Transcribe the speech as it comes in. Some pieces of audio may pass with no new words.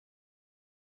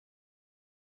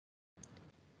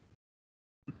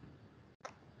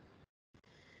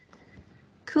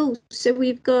Cool. So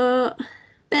we've got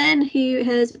Ben, who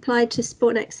has applied to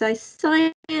Sport and Exercise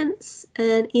Science,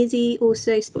 and Izzy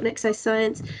also Sport and Exercise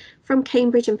Science from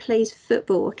Cambridge and plays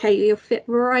football. Okay, you'll fit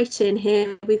right in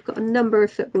here. We've got a number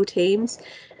of football teams,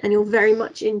 and you'll very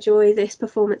much enjoy this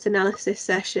performance analysis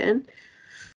session.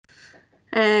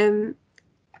 Megan,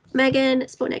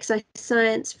 Sport and Exercise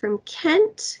Science from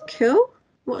Kent. Cool.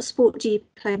 What sport do you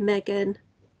play, Megan?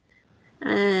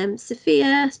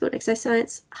 Sophia, Sport and Exercise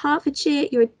Science, Hertfordshire.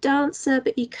 You're a dancer,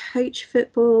 but you coach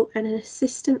football and an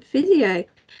assistant physio.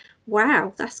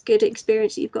 Wow, that's good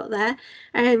experience that you've got there.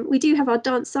 We do have our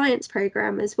dance science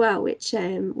program as well, which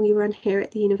we run here at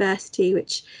the university,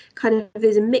 which kind of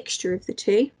is a mixture of the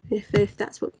two, if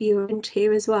that's what you're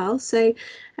into as well. So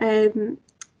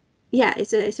yeah,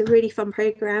 it's a really fun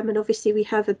program, and obviously we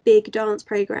have a big dance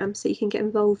program, so you can get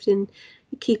involved and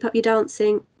keep up your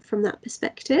dancing from that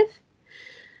perspective.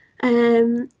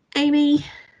 Amy,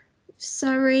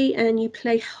 Surrey, and you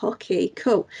play hockey.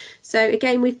 Cool. So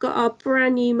again, we've got our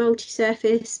brand new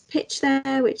multi-surface pitch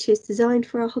there, which is designed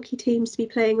for our hockey teams to be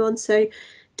playing on, so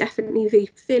definitely be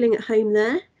feeling at home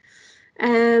there.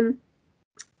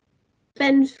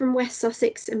 Ben's from West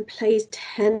Sussex and plays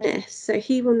tennis, so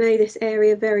he will know this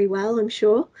area very well, I'm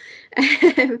sure.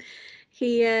 So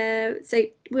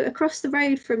we're across the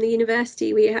road from the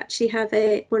university. We actually have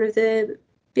one of the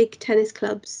big tennis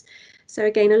clubs. So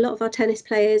again, a lot of our tennis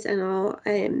players and our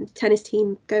tennis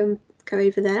team go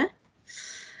over there.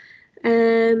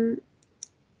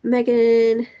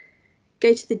 Megan,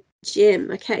 go to the gym.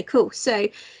 Okay, cool. So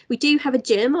we do have a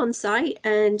gym on site,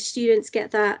 and students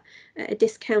get that at a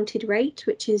discounted rate,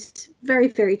 which is very,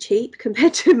 very cheap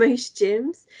compared to most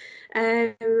gyms.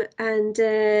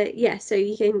 Yeah, so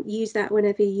you can use that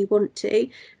whenever you want to.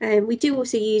 We do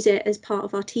also use it as part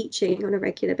of our teaching on a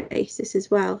regular basis as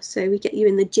well. So we get you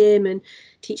in the gym and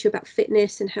teach you about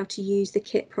fitness and how to use the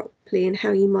kit properly, and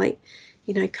how you might,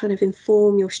 you know, kind of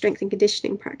inform your strength and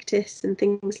conditioning practice and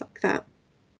things like that.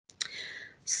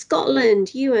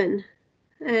 Scotland, Ewan,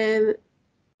 do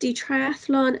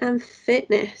triathlon and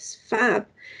fitness. Fab.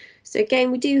 So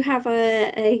again, we do have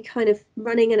a kind of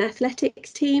running and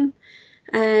athletics team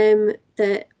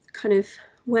that kind of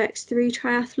works through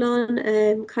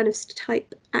triathlon kind of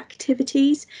type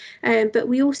activities, but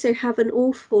we also have an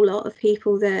awful lot of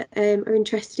people that are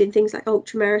interested in things like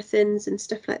ultra marathons and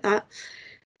stuff like that.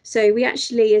 So we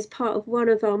actually, as part of one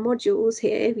of our modules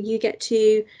here, you get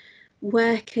to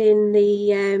work in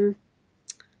the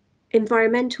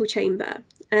environmental chamber,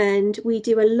 and we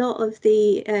do a lot of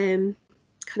the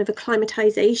kind of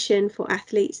acclimatization for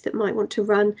athletes that might want to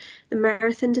run the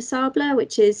Marathon des Sables,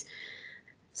 which is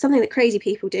something that crazy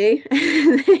people do.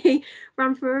 They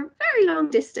run for a very long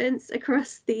distance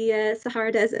across the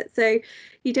Sahara Desert, so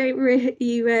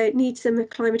you need some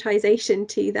acclimatization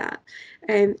to that.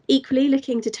 Equally,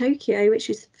 looking to Tokyo, which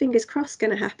is fingers crossed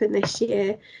going to happen this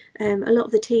year, a lot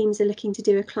of the teams are looking to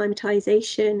do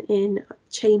acclimatization in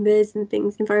chambers and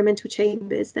things, environmental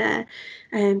chambers there,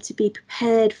 to be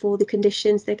prepared for the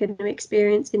conditions they're going to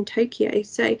experience in Tokyo.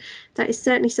 So that is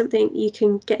certainly something you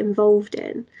can get involved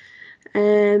in.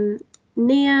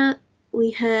 Nia,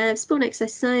 we have Sport and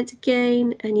Exercise Science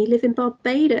again, and you live in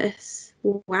Barbados.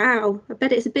 Wow, I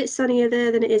bet it's a bit sunnier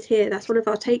there than it is here. That's one of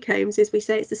our take homes, is we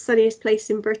say it's the sunniest place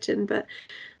in Britain, but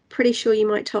pretty sure you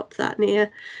might top that, Nia.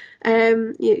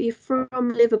 You're from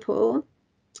Liverpool.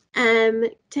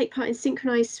 Take part in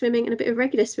synchronized swimming and a bit of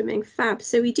regular swimming. Fab.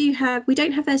 So we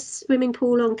don't have a swimming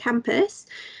pool on campus,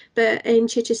 but in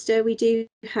Chichester we do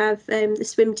have the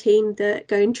swim team that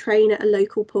go and train at a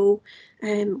local pool,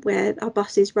 where our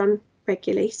buses run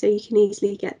regularly, so you can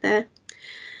easily get there.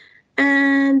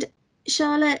 And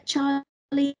Charlotte,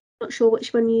 Charlie, not sure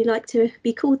which one you like to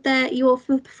be called there, you're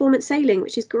for performance sailing,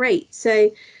 which is great.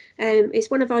 So it's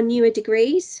one of our newer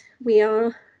degrees.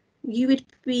 You would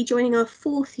be joining our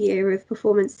 4th year of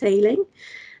performance sailing,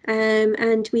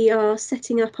 and we are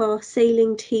setting up our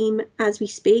sailing team as we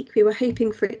speak. We were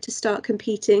hoping for it to start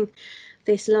competing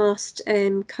this last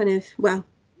kind of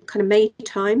May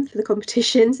time for the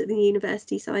competitions at the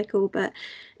university cycle, but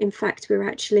in fact we're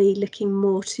actually looking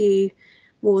more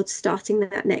towards starting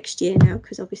that next year now,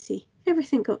 because obviously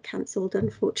everything got cancelled,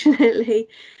 unfortunately.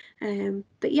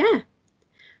 But yeah,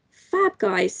 fab,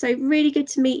 guys. So really good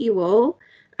to meet you all.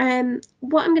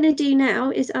 What I'm going to do now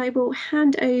is I will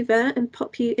hand over and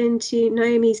pop you into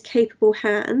Naomi's capable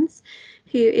hands,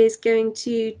 who is going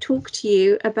to talk to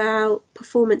you about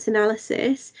performance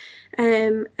analysis,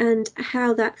 and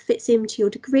how that fits into your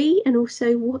degree, and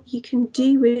also what you can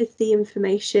do with the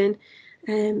information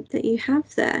that you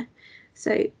have there.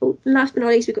 So last but not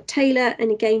least, we've got Taylor,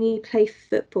 and again, you play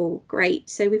football. Great.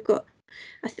 So we've got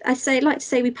like to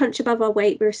say we punch above our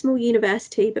weight. We're a small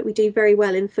university, but we do very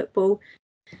well in football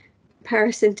in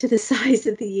comparison to the size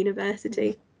of the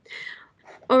university.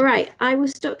 All right, I will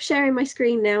stop sharing my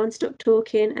screen now and stop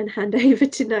talking and hand over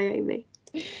to Naomi.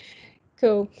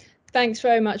 Cool. Thanks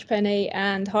very much, Penny,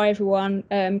 and hi everyone.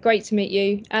 Great to meet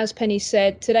you. As Penny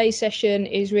said, today's session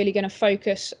is really going to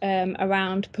focus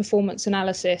around performance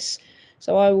analysis.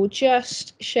 So I will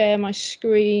just share my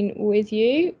screen with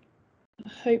you,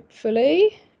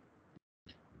 hopefully.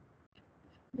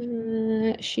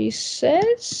 She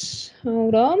says,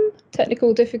 hold on,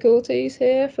 technical difficulties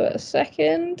here for a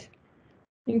second.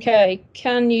 Okay,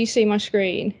 can you see my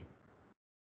screen?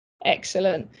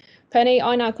 Excellent. Penny,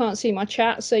 I now can't see my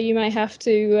chat, so you may have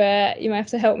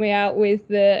to help me out with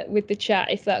the chat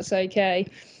if that's okay.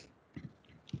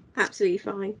 Absolutely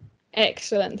fine.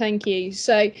 Excellent, thank you.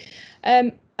 So,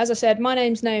 as I said, my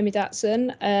name's Naomi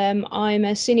Datson. I'm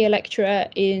a senior lecturer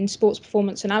in sports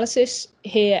performance analysis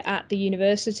here at the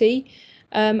university.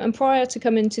 And prior to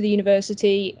coming to the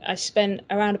university, I spent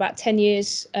around about 10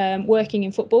 years working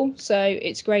in football. So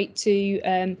it's great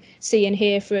to see and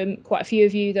hear from quite a few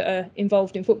of you that are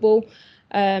involved in football.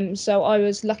 So I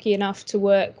was lucky enough to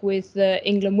work with the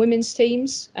England women's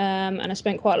teams, and I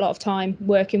spent quite a lot of time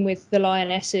working with the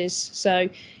Lionesses. So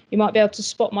you might be able to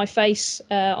spot my face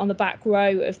on the back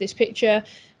row of this picture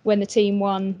when the team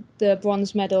won the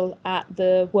bronze medal at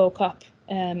the World Cup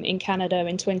in Canada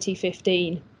in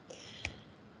 2015.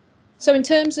 So in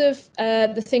terms of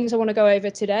the things I want to go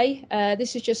over today,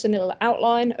 this is just a little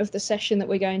outline of the session that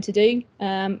we're going to do.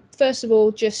 First of all,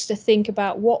 just to think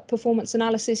about what performance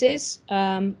analysis is.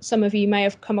 Some of you may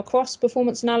have come across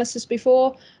performance analysis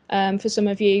before. For some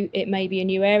of you, it may be a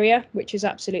new area, which is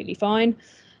absolutely fine.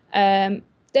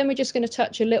 Then we're just going to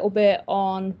touch a little bit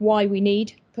on why we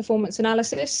need performance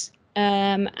analysis.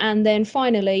 And then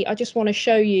finally, I just want to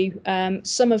show you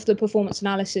some of the performance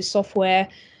analysis software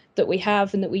that we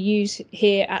have and that we use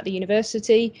here at the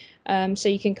university, so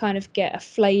you can kind of get a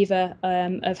flavour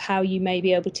of how you may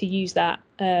be able to use that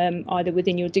either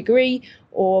within your degree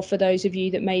or for those of you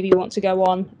that maybe want to go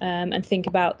on and think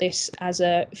about this as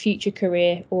a future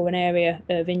career or an area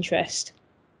of interest.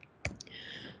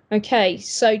 Okay,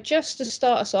 so just to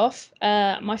start us off,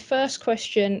 my first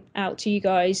question out to you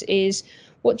guys is,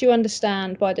 what do you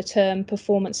understand by the term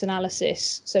performance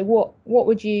analysis? So what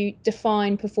would you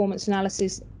define performance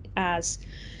analysis as?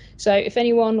 So if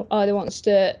anyone either wants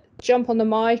to jump on the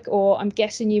mic, or I'm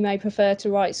guessing you may prefer to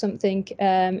write something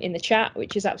in the chat,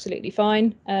 which is absolutely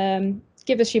fine.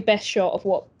 Give us your best shot of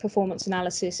what performance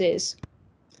analysis is.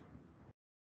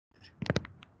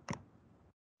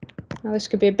 Now this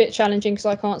could be a bit challenging because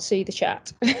I can't see the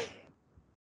chat.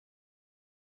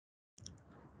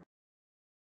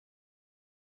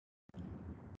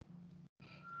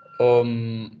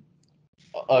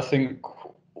 I think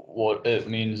what it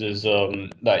means is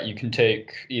that you can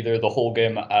take either the whole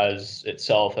game as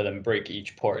itself and then break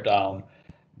each part down,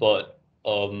 but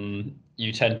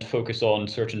you tend to focus on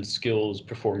certain skills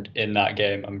performed in that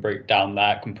game and break down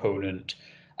that component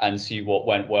and see what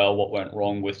went well, what went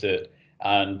wrong with it,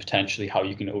 and potentially how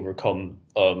you can overcome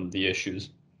the issues.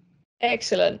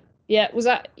 Excellent. Yeah, was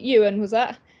that Ewan, was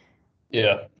that?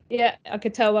 Yeah. Yeah, I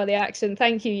could tell by the accent.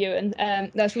 Thank you, Ewan.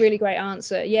 That's a really great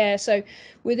answer. Yeah, so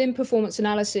within performance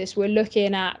analysis, we're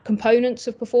looking at components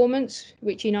of performance,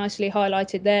 which you nicely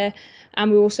highlighted there. And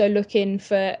we're also looking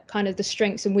for kind of the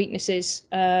strengths and weaknesses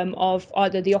of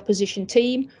either the opposition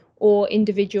team or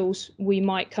individuals we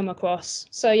might come across.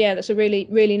 So yeah, that's a really,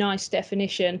 really nice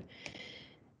definition.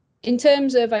 In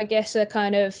terms of, I guess, a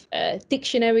kind of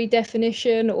dictionary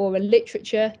definition or a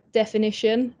literature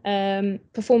definition,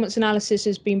 performance analysis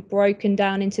has been broken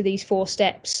down into these 4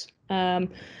 steps.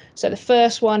 So the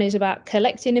first one is about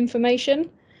collecting information.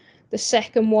 The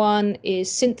second one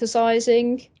is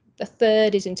synthesizing. The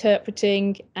third is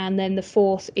interpreting. And then the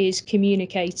fourth is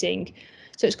communicating.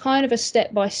 So it's kind of a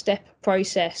step-by-step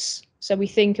process. So we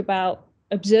think about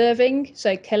observing,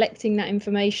 so collecting that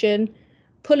information,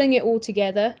 pulling it all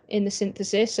together in the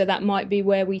synthesis. So that might be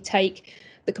where we take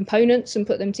the components and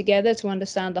put them together to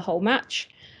understand the whole match.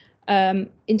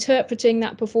 Interpreting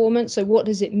that performance. So what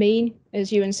does it mean?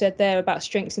 As Ewan said there about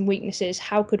strengths and weaknesses,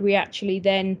 how could we actually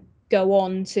then go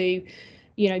on to,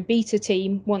 beat a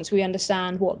team once we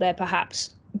understand what they're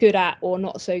perhaps good at or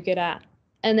not so good at?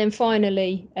 And then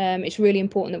finally, it's really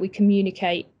important that we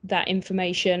communicate that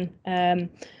information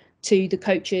to the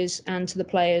coaches and to the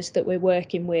players that we're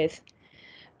working with.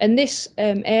 And this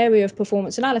area of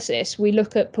performance analysis, we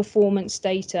look at performance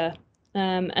data,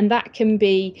 and that can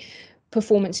be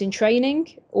performance in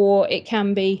training, or it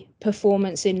can be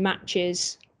performance in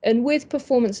matches. And with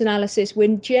performance analysis,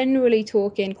 we're generally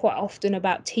talking quite often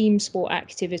about team sport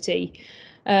activity.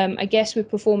 I guess with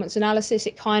performance analysis,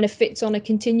 it kind of fits on a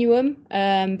continuum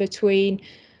between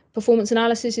performance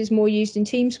analysis is more used in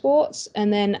team sports.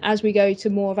 And then as we go to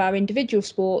more of our individual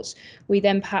sports, we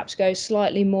then perhaps go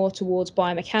slightly more towards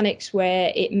biomechanics,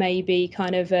 where it may be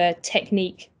kind of a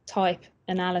technique type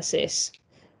analysis.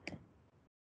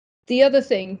 The other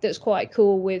thing that's quite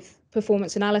cool with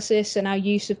performance analysis and our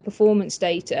use of performance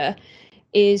data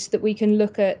is that we can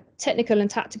look at technical and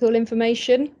tactical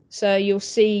information. So you'll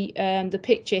see the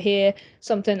picture here,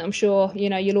 something I'm sure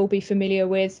you'll all be familiar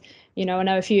with. I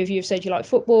know a few of you have said you like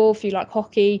football, a few like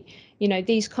hockey.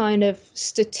 These kind of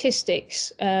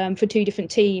statistics for two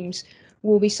different teams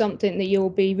will be something that you'll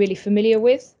be really familiar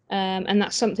with. And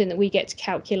that's something that we get to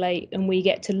calculate and we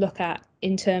get to look at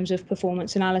in terms of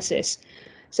performance analysis.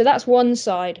 So that's one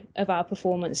side of our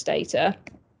performance data.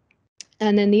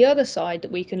 And then the other side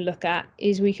that we can look at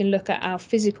is we can look at our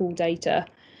physical data.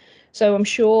 So I'm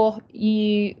sure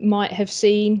you might have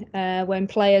seen when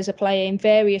players are playing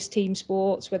various team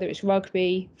sports, whether it's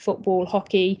rugby, football,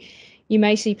 hockey, you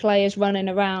may see players running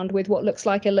around with what looks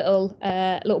like a little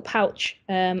pouch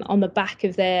on the back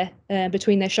of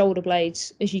between their shoulder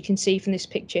blades, as you can see from this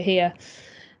picture here.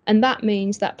 And that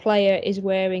means that player is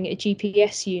wearing a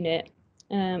GPS unit.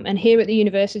 And here at the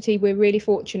university, we're really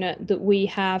fortunate that we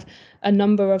have a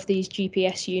number of these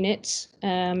GPS units.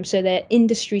 So they're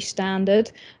industry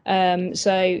standard.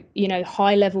 So,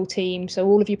 high level teams. So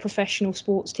all of your professional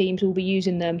sports teams will be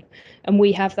using them. And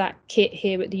we have that kit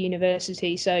here at the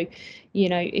university. So,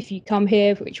 if you come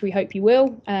here, which we hope you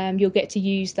will, you'll get to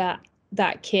use that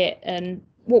kit. And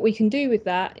what we can do with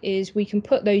that is we can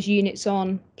put those units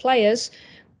on players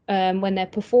when they're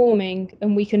performing,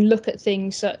 and we can look at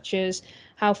things such as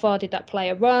how far did that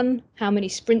player run, how many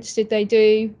sprints did they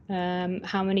do,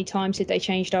 how many times did they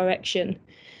change direction.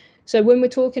 So when we're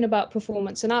talking about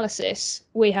performance analysis,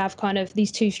 we have kind of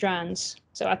these two strands.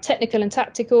 So our technical and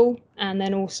tactical, and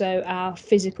then also our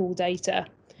physical data.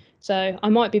 So I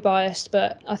might be biased,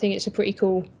 but I think it's a pretty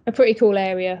cool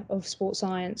area of sports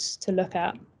science to look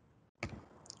at.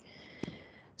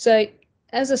 So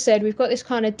as I said, we've got this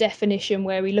kind of definition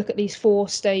where we look at these 4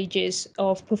 stages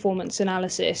of performance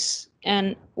analysis.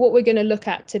 And what we're going to look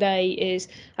at today is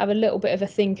have a little bit of a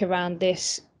think around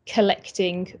this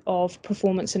collecting of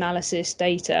performance analysis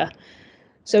data.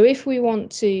 So if we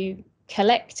want to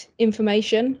collect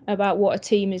information about what a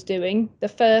team is doing, the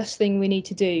first thing we need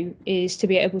to do is to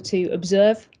be able to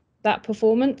observe that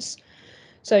performance.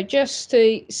 So just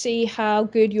to see how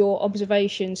good your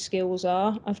observation skills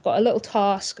are, I've got a little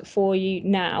task for you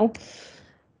now.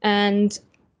 And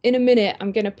in a minute,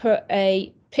 I'm going to put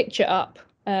a picture up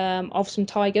of some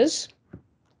tigers.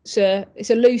 So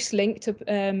it's a loose link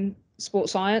to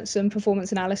sports science and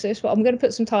performance analysis, but I'm going to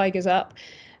put some tigers up.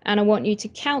 And I want you to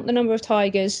count the number of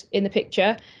tigers in the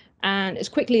picture and as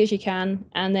quickly as you can,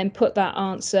 and then put that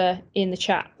answer in the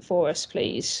chat for us,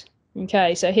 please.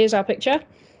 Okay, so here's our picture.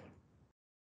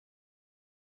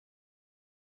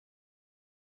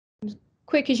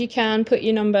 Quick as you can, put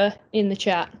your number in the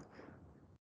chat.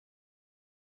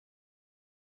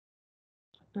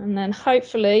 And then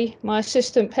hopefully my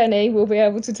assistant Penny will be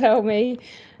able to tell me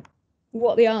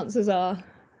what the answers are.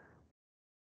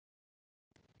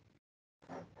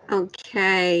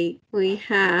 Okay, we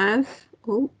have,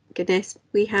 oh goodness,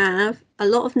 we have a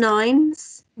lot of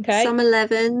 9s, Okay. some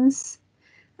 11s,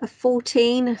 a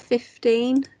 14, a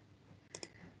 15,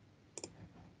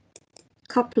 a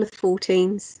couple of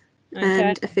 14s,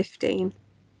 and a 15.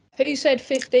 Who said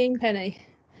 15, Penny?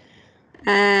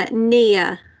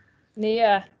 Nia.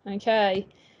 Nia, okay.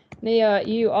 Nia,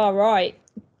 you are right.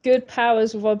 Good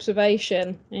powers of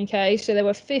observation. Okay, so there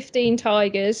were 15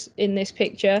 tigers in this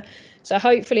picture. So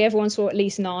hopefully everyone saw at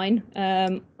least 9.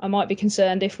 I might be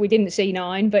concerned if we didn't see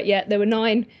 9, but yeah, there were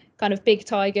 9 kind of big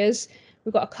tigers.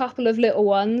 We've got a couple of little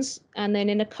ones, and then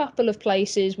in a couple of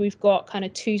places we've got kind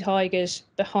of 2 tigers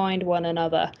behind one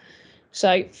another.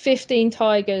 So 15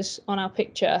 tigers on our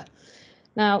picture.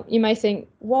 Now, you may think,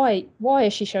 why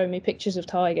is she showing me pictures of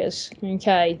tigers?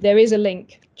 Okay, there is a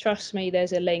link. Trust me,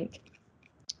 there's a link.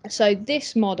 So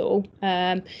this model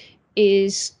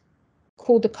is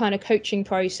called the kind of coaching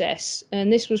process.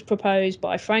 And this was proposed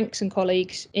by Franks and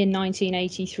colleagues in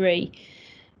 1983.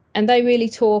 And they really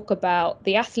talk about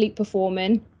the athlete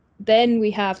performing. Then we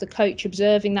have the coach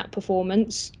observing that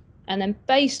performance. And then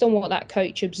based on what that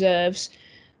coach observes,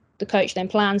 the coach then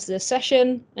plans the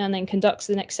session and then conducts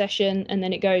the next session, and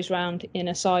then it goes round in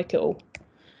a cycle.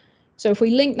 So if we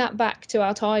link that back to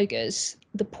our tigers,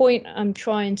 the point I'm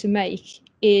trying to make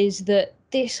is that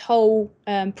this whole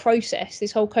process,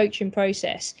 this whole coaching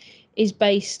process is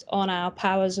based on our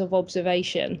powers of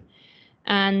observation.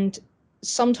 And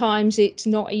sometimes it's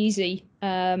not easy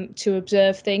to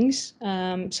observe things.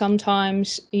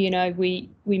 Sometimes, we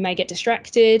may get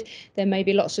distracted. There may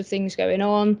be lots of things going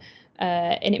on,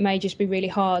 and it may just be really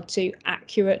hard to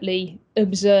accurately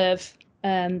observe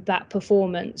that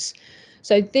performance.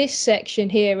 So this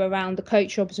section here around the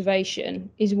coach observation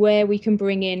is where we can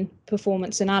bring in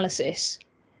performance analysis,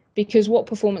 because what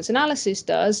performance analysis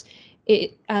does,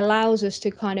 it allows us to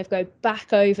kind of go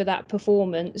back over that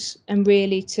performance and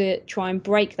really to try and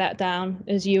break that down,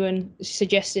 as Ewan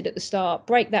suggested at the start,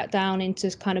 break that down into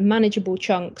kind of manageable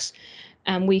chunks,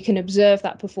 and we can observe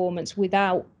that performance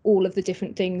without all of the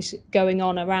different things going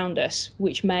on around us,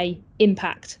 which may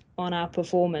impact on our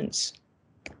performance.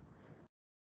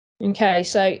 Okay,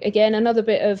 so again, another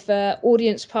bit of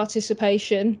audience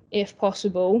participation, if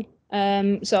possible.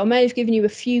 So I may have given you a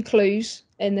few clues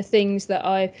in the things that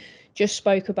I just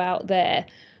spoke about there,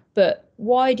 but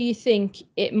why do you think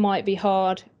it might be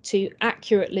hard to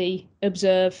accurately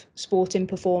observe sporting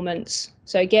performance?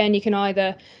 So again, you can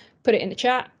either put it in the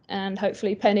chat and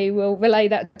hopefully Penny will relay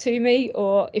that to me,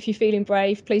 or if you're feeling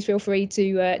brave, please feel free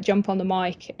to jump on the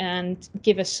mic and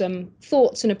give us some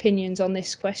thoughts and opinions on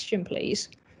this question, please.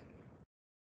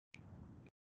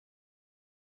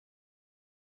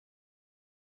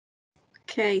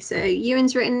 Okay, so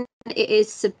Ewan's written it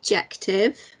is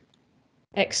subjective.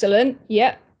 Excellent.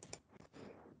 Yep.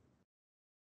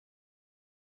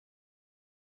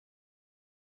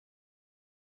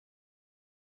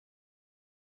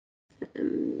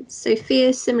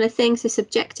 Sophia, similar thing, so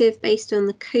subjective based on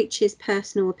the coach's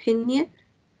personal opinion.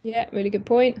 Yeah, really good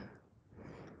point.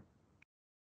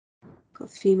 Got a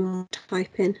few more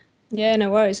typing. Yeah, no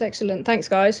worries. Excellent. Thanks,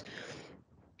 guys.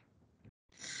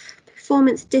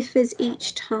 Performance differs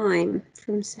each time,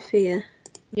 from Sophia.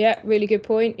 Yeah, really good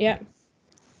point. Yeah.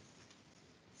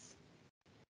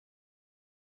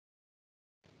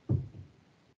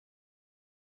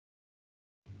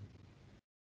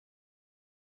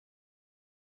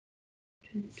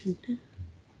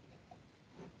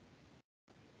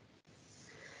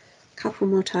 Couple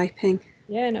more typing.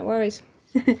 Yeah, no worries.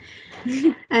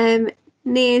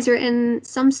 Nia's written,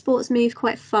 some sports move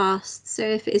quite fast, so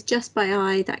if it is just by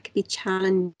eye, that could be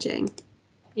challenging.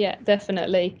 Yeah,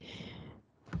 definitely.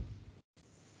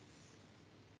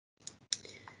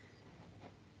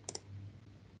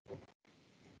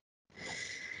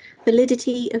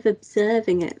 Validity of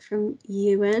observing it, from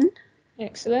Ewan.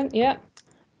 Excellent. Yeah.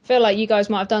 I feel like you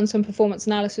guys might have done some performance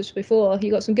analysis before.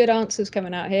 You got some good answers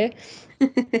coming out here.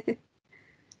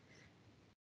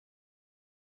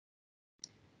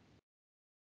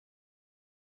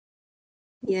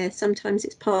 Yeah, sometimes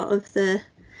it's part of the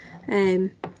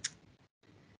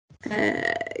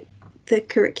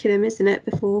curriculum, isn't it,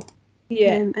 before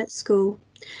at school.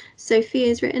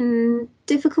 Sophia's written,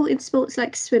 difficult in sports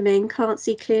like swimming, can't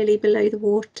see clearly below the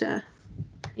water.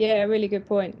 Yeah, really good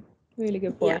point. Really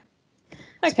good point. Yeah.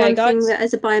 Okay, it's one guys. thing that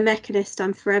as a biomechanist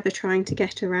I'm forever trying to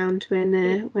get around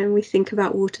when we think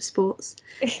about water sports.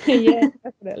 Yeah,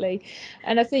 definitely.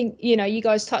 And I think, you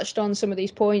guys touched on some of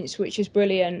these points, which is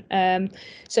brilliant.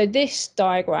 So this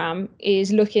diagram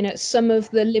is looking at some of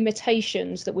the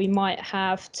limitations that we might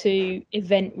have to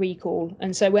event recall.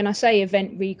 And so when I say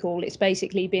event recall, it's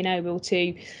basically being able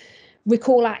to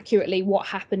recall accurately what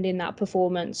happened in that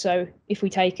performance. So if we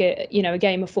take a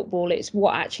game of football, it's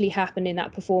what actually happened in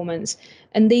that performance.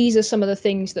 And these are some of the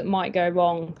things that might go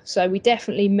wrong. So we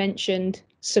definitely mentioned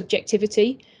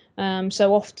subjectivity.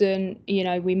 So often,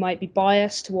 we might be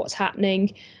biased to what's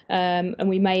happening, and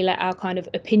we may let our kind of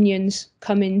opinions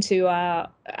come into our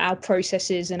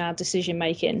processes and our decision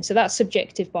making. So that's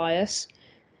subjective bias.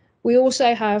 We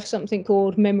also have something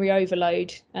called memory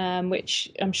overload,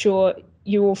 which I'm sure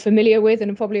you're all familiar with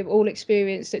and probably have all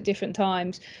experienced at different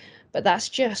times. But that's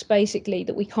just basically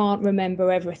that we can't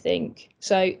remember everything.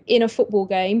 So in a football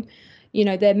game,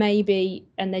 there may be,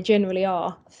 and there generally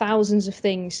are, thousands of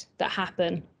things that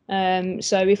happen.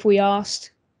 So if we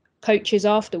asked coaches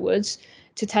afterwards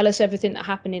to tell us everything that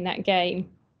happened in that game,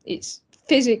 it's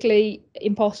physically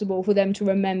impossible for them to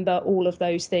remember all of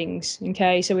those things.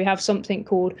 Okay, so we have something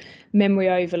called memory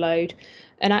overload,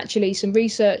 and actually some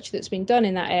research that's been done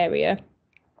in that area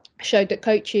showed that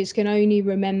coaches can only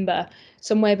remember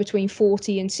somewhere between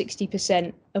 40 and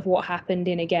 60% of what happened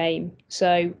in a game.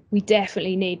 So we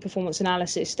definitely need performance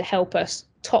analysis to help us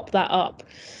top that up.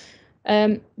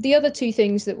 The other two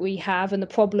things that we have and the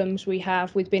problems we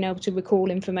have with being able to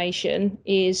recall information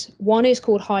is, one is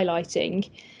called highlighting.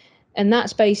 And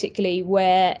that's basically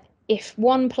where if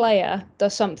one player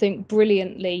does something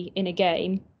brilliantly in a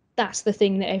game, that's the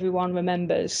thing that everyone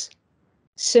remembers.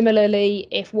 Similarly,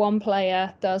 if one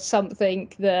player does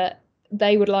something that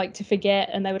they would like to forget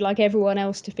and they would like everyone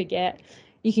else to forget,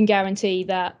 you can guarantee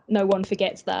that no one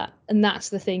forgets that. And that's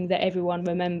the thing that everyone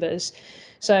remembers.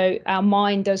 So our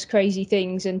mind does crazy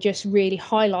things and just really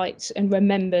highlights and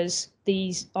remembers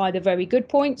these either very good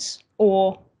points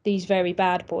or these very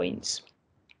bad points.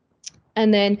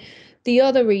 And then the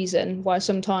other reason why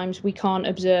sometimes we can't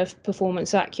observe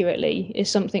performance accurately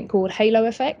is something called halo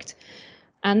effect.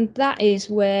 And that is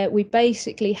where we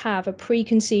basically have a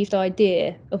preconceived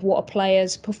idea of what a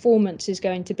player's performance is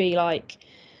going to be like.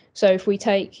 So if we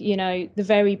take, the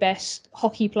very best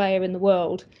hockey player in the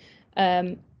world,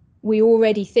 we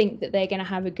already think that they're going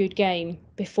to have a good game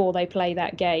before they play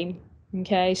that game.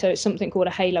 Okay, so it's something called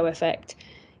a halo effect.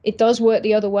 It does work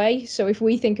the other way. So if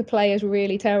we think a player is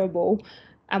really terrible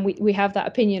and we have that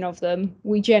opinion of them,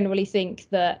 we generally think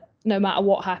that no matter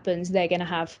what happens, they're going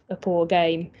to have a poor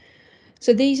game.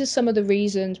 So these are some of the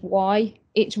reasons why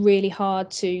it's really hard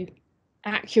to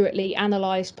accurately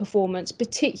analyze performance,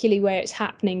 particularly where it's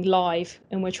happening live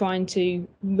and we're trying to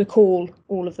recall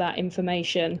all of that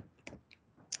information.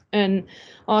 And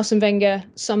Arsene Wenger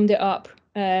summed it up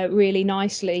really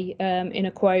nicely in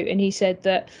a quote, and he said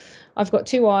that I've got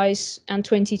 2 eyes and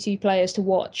 22 players to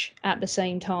watch at the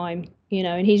same time,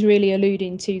 and he's really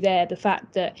alluding to there the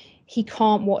fact that he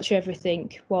can't watch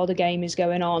everything while the game is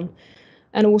going on.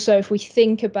 And also, if we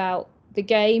think about the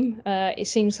game, it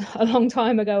seems a long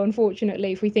time ago,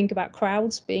 unfortunately, if we think about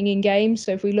crowds being in games.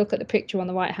 So if we look at the picture on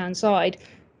the right-hand side,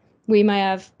 we may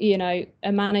have, a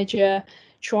manager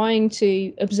trying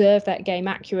to observe that game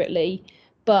accurately,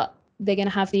 but they're going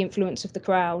to have the influence of the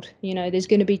crowd. There's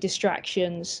going to be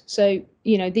distractions. So,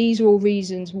 these are all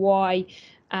reasons why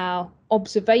our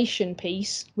observation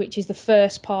piece, which is the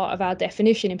first part of our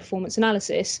definition in performance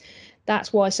analysis,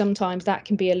 that's why sometimes that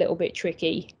can be a little bit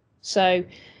tricky. So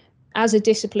as a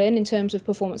discipline in terms of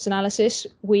performance analysis,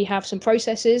 we have some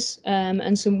processes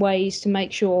and some ways to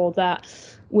make sure that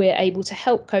we're able to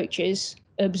help coaches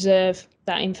observe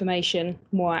that information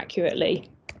more accurately.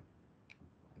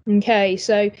 Okay,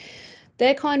 so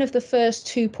they're kind of the first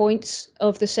 2 points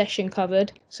of the session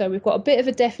covered. So we've got a bit of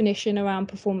a definition around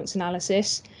performance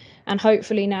analysis, and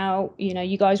hopefully now,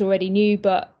 you guys already knew,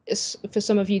 but for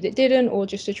some of you that didn't, or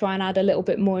just to try and add a little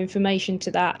bit more information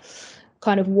to that,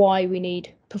 kind of why we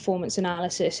need performance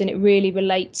analysis. And it really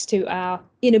relates to our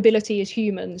inability as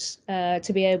humans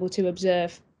to be able to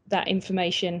observe that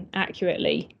information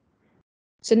accurately.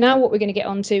 So now what we're going to get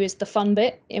onto is the fun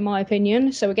bit, in my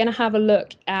opinion. So we're going to have a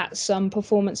look at some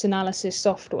performance analysis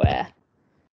software.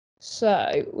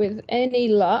 So with any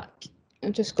luck,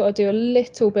 I've just got to do a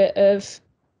little bit of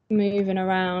moving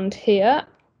around here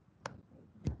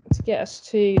to get us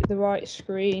to the right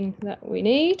screen that we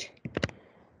need.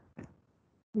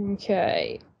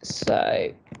 Okay,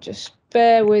 so just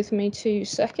bear with me 2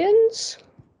 seconds,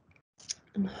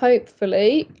 and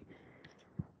hopefully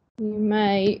you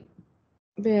may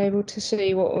be able to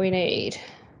see what we need.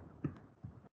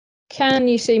 Can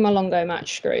you see my Longo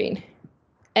Match screen?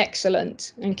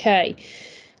 Excellent. Okay.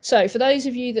 So for those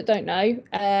of you that don't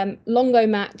know, Longo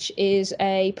Match is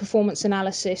a performance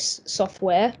analysis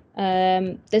software.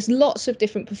 There's lots of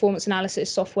different performance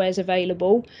analysis softwares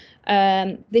available.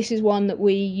 This is one that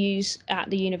we use at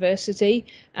the university,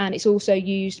 and it's also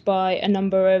used by a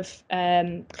number of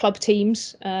club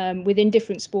teams within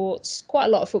different sports. Quite a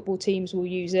lot of football teams will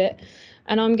use it.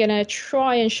 And I'm going to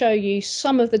try and show you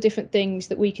some of the different things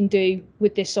that we can do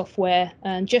with this software,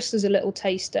 just as a little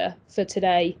taster for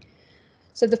today.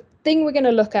 So the thing we're going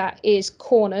to look at is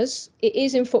corners. It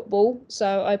is in football,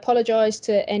 so I apologise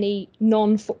to any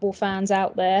non-football fans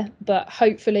out there, but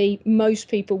hopefully most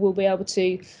people will be able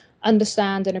to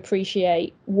understand and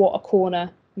appreciate what a corner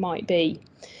might be.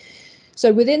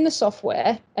 So within the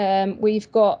software, we've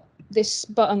got this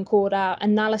button called our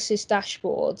analysis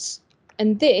dashboards,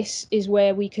 and this is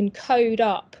where we can code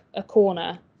up a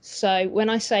corner. So when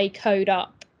I say code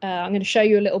up, I'm going to show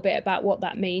you a little bit about what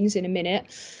that means in a minute.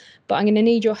 But I'm going to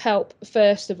need your help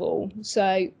first of all.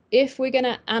 So if we're going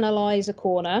to analyse a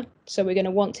corner, so we're going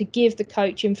to want to give the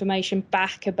coach information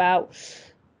back about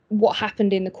what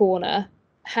happened in the corner,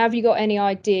 have you got any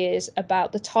ideas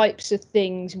about the types of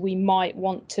things we might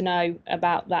want to know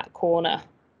about that corner?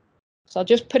 So I'll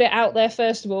just put it out there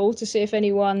first of all to see if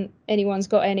anyone's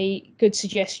got any good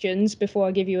suggestions before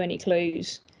I give you any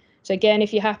clues. So again,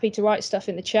 if you're happy to write stuff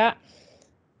in the chat,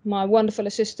 my wonderful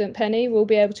assistant Penny will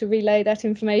be able to relay that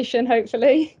information,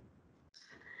 hopefully.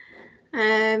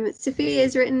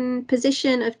 Sophia's written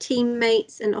position of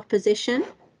teammates and opposition.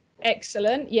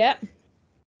 Excellent. Yeah.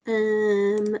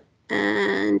 And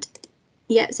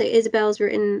yeah, so Isabel's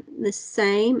written the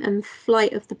same, and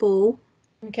flight of the ball.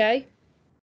 Okay.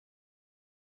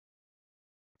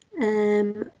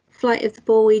 Flight of the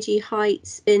ball, e.g. height,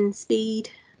 spin, speed,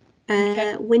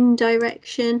 Okay. wind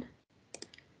direction.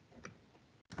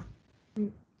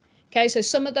 Okay, so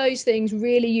some of those things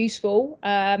really useful,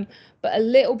 but a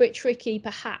little bit tricky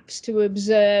perhaps to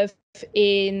observe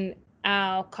in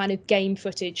our kind of game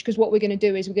footage, because what we're going to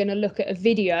do is we're going to look at a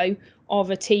video of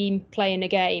a team playing a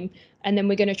game, and then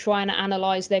we're going to try and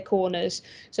analyze their corners.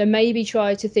 So maybe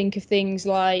try to think of things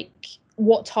like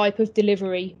what type of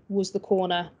delivery was the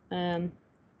corner.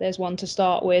 There's one to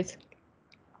start with.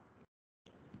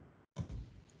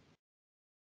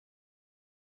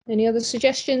 Any other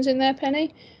suggestions in there,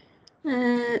 Penny?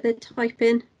 They're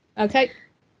typing. Okay.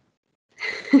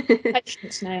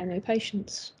 Patience, Naomi,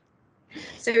 patience.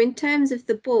 So in terms of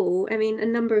the ball, I mean, a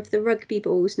number of the rugby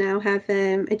balls now have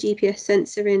a GPS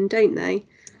sensor in, don't they?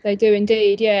 They do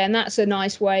indeed, yeah, and that's a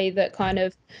nice way that kind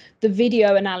of the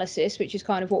video analysis, which is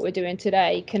kind of what we're doing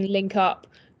today, can link up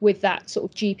with that sort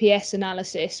of GPS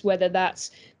analysis, whether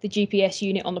that's the GPS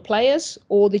unit on the players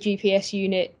or the GPS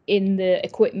unit in the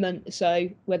equipment. So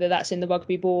whether that's in the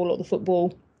rugby ball or the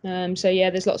football. So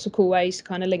yeah, there's lots of cool ways to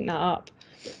kind of link that up.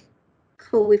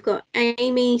 Cool. We've got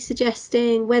Amy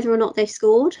suggesting whether or not they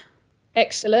scored.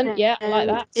 Excellent. Yeah, I like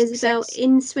that. Isabel, Success.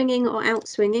 in swinging or out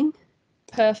swinging.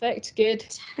 Perfect. Good.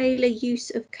 Taylor, use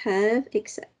of curve,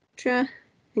 etc.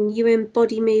 And Ewan,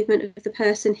 body movement of the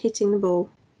person hitting the ball.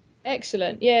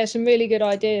 Excellent. Yeah, some really good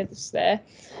ideas there.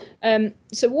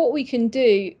 So what we can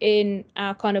do in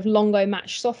our kind of Longo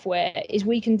Match software is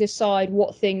we can decide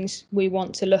what things we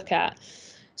want to look at.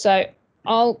 So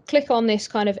I'll click on this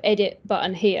kind of edit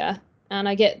button here, and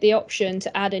I get the option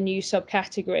to add a new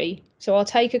subcategory. So I'll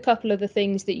take a couple of the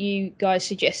things that you guys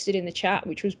suggested in the chat,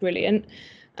 which was brilliant.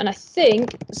 And I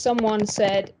think someone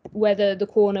said whether the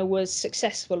corner was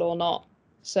successful or not.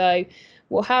 So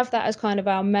we'll have that as kind of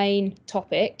our main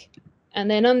topic. And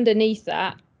then underneath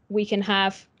that, we can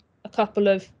have a couple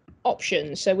of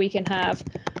options. So we can have,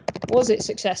 was it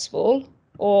successful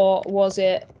or was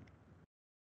it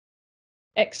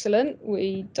excellent?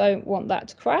 We don't want that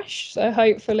to crash. So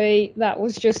hopefully that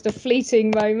was just a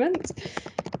fleeting moment.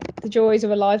 The joys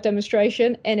of a live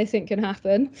demonstration, anything can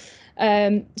happen.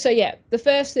 So yeah, the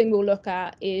first thing we'll look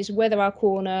at is whether our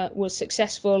corner was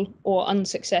successful or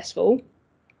unsuccessful.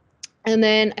 And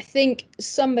then I think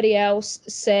somebody else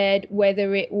said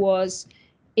whether it was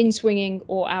in swinging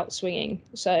or out swinging.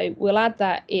 So we'll add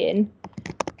that in.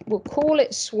 We'll call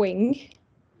it swing.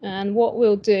 And what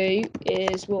we'll do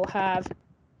is we'll have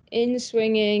in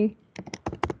swinging,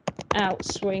 out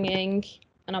swinging.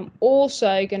 And I'm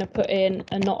also going to put in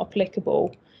a not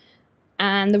applicable.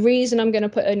 And the reason I'm going to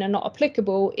put in a not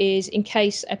applicable is in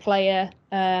case a player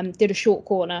did a short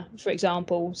corner, for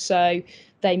example. So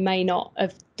they may not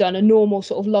have done a normal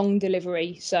sort of long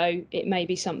delivery. So it may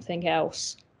be something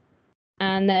else.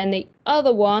 And then the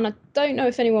other one, I don't know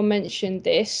if anyone mentioned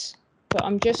this, but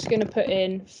I'm just going to put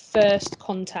in first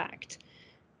contact.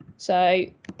 So,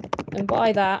 and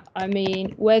by that, I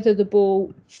mean whether the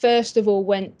ball, first of all,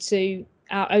 went to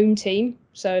our own team,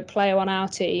 so a player on our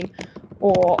team,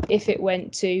 or if it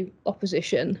went to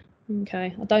opposition.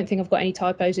 Okay, I don't think I've got any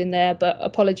typos in there, but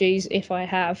apologies if I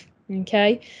have.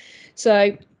 Okay,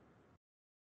 so,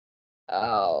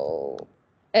 oh,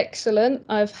 excellent.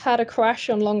 I've had a crash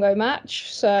on Longo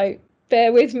Match, so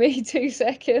bear with me 2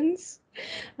 seconds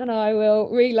and I will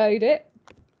reload it.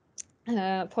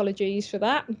 Apologies for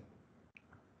that.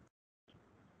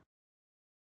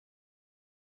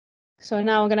 So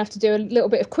now I'm going to have to do a little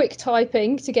bit of quick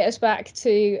typing to get us back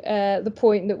to the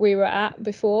point that we were at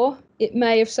before. It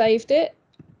may have saved it,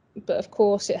 but of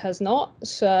course it has not.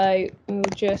 So we'll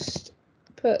just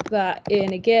put that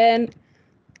in again.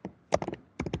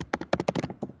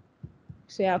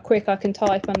 See how quick I can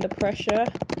type under pressure.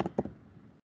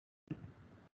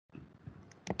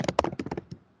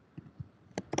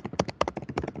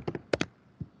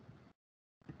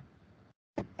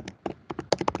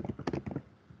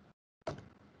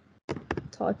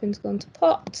 Typing's gone to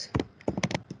pot.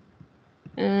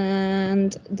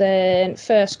 And then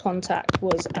first contact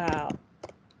was our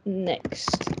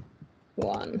next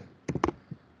one.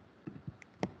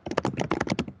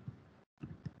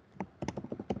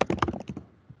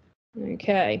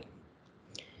 Okay.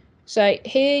 So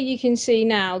here you can see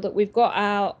now that we've got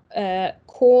our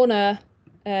corner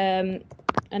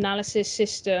analysis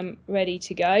system ready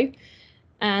to go.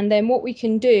 And then what we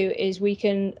can do is we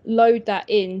can load that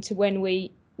into when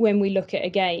we look at a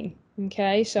game.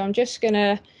 Okay, so I'm just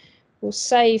gonna, we'll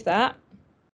save that.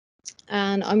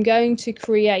 and I'm going to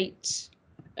create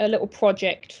a little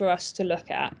project for us to look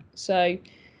at. So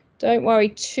don't worry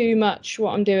too much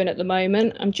what I'm doing at the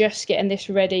moment. I'm just getting this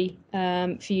ready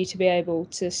for you to be able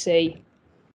to see.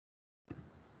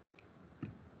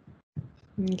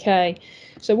 Okay,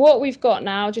 so what we've got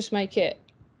now, just make it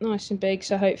nice and big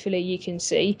so hopefully you can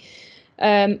see.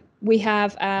 We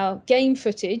have our game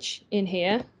footage in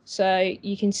here. So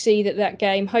you can see that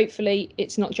game, hopefully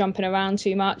it's not jumping around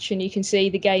too much and you can see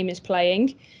the game is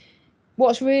playing.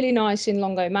 What's really nice in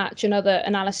Longo Match and other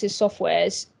analysis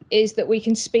softwares is that we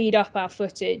can speed up our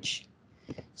footage.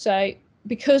 So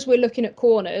because we're looking at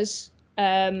corners,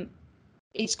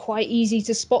 it's quite easy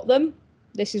to spot them.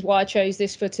 This is why I chose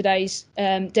this for today's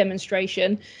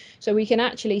demonstration. So we can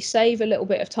actually save a little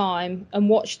bit of time and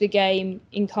watch the game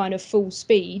in kind of full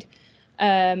speed,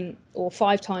 or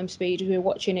 5 times speed as we're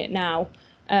watching it now.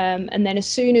 And then as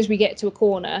soon as we get to a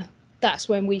corner, that's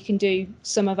when we can do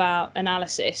some of our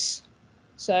analysis.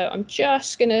 So I'm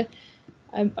just going to,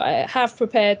 I have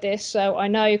prepared this so I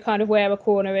know kind of where a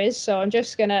corner is. So I'm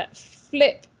just going to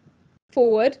flip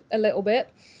forward a little bit.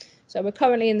 So we're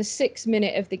currently in the 6th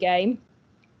minute of the game.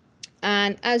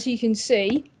 And as you can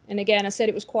see, and again, I said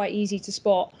it was quite easy to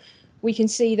spot, we can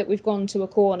see that we've gone to a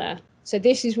corner. So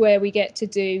this is where we get to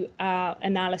do our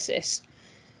analysis.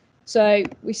 So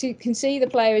we can see the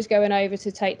player is going over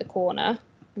to take the corner.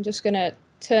 I'm just going to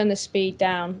turn the speed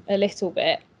down a little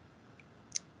bit.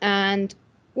 And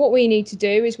what we need to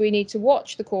do is we need to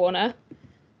watch the corner,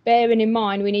 bearing in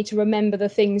mind we need to remember the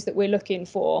things that we're looking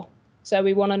for. So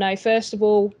we want to know, first of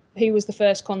all, who was the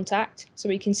first contact. So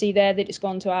we can see there that it's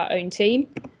gone to our own team.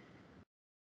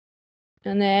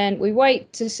 And then we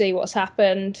wait to see what's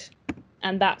happened,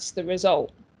 and that's the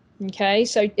result. Okay,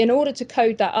 so in order to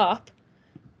code that up,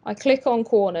 I click on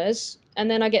corners, and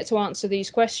then I get to answer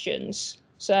these questions.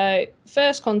 So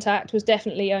first contact was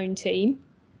definitely own team.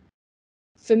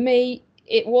 For me,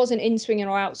 it wasn't in-swinging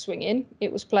or out-swinging.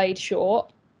 It was played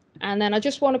short. And then I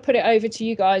just want to put it over to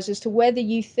you guys as to whether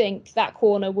you think that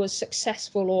corner was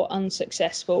successful or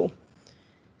unsuccessful.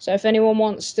 So if anyone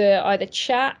wants to either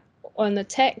chat on the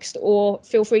text or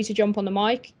feel free to jump on the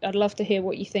mic, I'd love to hear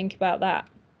what you think about that.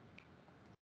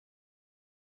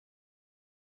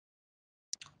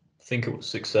 I think it was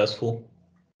successful.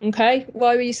 Okay,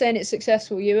 why were you saying it's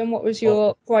successful, Ewan? What was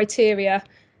your criteria?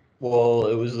 Well,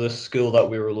 it was the skill that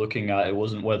we were looking at. It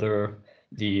wasn't whether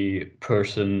the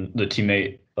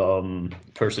teammate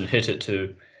person hit it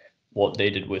to what they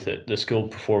did with it. The skill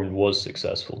performed was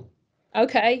successful.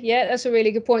 Okay, yeah, that's a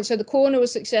really good point. So the corner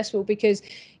was successful because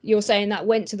you're saying that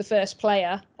went to the first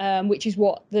player, which is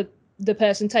what the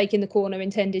person taking the corner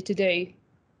intended to do.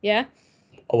 Yeah?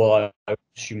 Oh, well, I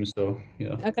assume so,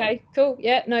 yeah. Okay, cool.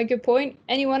 Yeah, no, good point.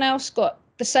 Anyone else got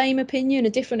the same opinion, a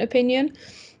different opinion?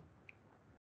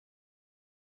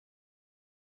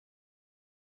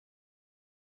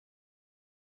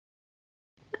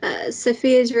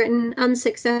 Sophia's written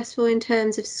unsuccessful in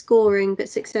terms of scoring, but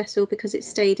successful because it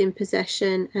stayed in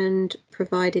possession and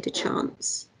provided a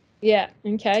chance. Yeah,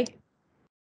 okay.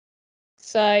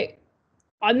 So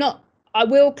I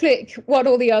will click one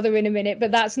or the other in a minute,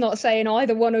 but that's not saying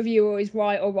either one of you is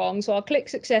right or wrong. So I'll click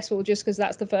successful just because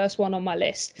that's the first one on my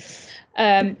list.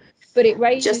 But it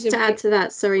raises... Just to add to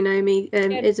that, sorry, Naomi,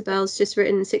 Yeah. Isabel's just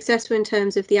written successful in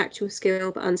terms of the actual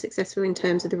skill, but unsuccessful in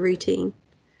terms of the routine.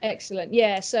 Excellent.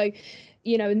 Yeah. So,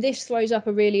 and this throws up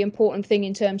a really important thing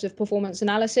in terms of performance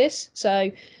analysis.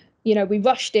 So, we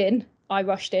rushed in. I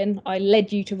rushed in. I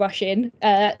led you to rush in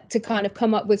to kind of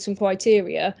come up with some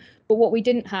criteria. But what we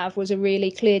didn't have was a really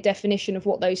clear definition of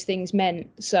what those things meant.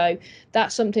 So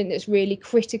that's something that's really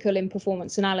critical in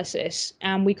performance analysis.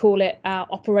 And we call it our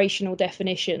operational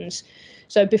definitions.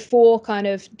 So before kind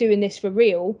of doing this for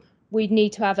real, we'd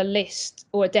need to have a list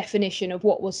or a definition of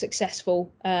what was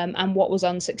successful and what was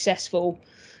unsuccessful.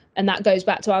 And that goes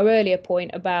back to our earlier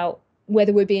point about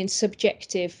whether we're being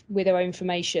subjective with our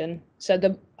information. So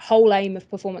the whole aim of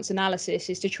performance analysis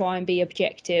is to try and be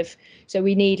objective. So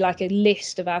we need like a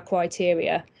list of our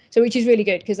criteria. So which is really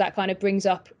good because that kind of brings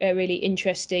up a really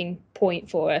interesting point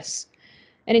for us.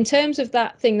 And in terms of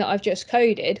that thing that I've just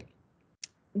coded,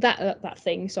 that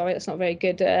thing, sorry, that's not very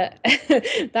good.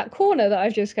 That corner that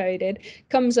I've just coded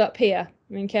comes up here.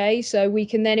 Okay, so we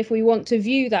can then, if we want to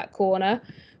view that corner,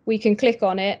 we can click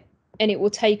on it and it will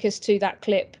take us to that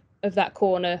clip of that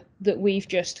corner that we've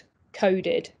just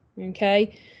coded.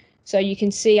 Okay, so you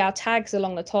can see our tags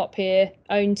along the top here: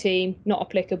 own team, not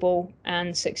applicable,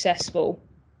 and successful.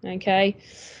 Okay,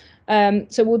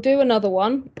 so we'll do another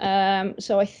one.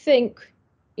 So I think,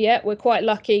 yeah, we're quite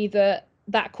lucky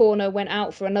that corner went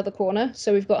out for another corner.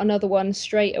 So we've got another one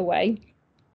straight away.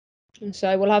 And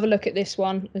so we'll have a look at this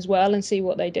one as well and see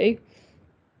what they do.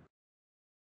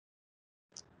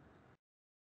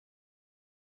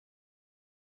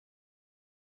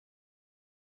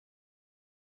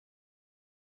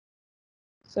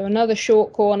 So another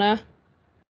short corner.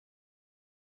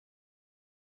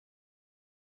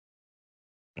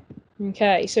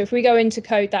 Okay, so if we go into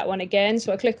code that one again,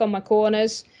 so I click on my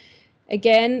corners.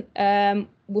 Again,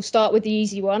 we'll start with the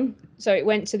easy one. So it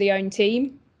went to the own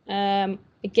team.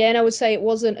 Again, I would say it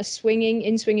wasn't a swinging,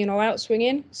 in swinging or out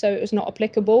swinging, so it was not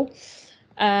applicable.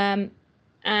 And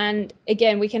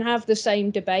again, we can have the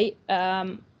same debate.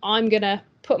 I'm going to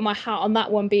put my hat on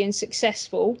that one being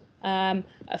successful.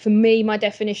 For me, my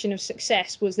definition of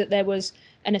success was that there was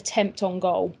an attempt on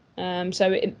goal.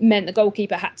 So it meant the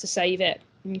goalkeeper had to save it.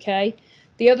 Okay.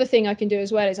 The other thing I can do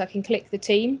as well is I can click the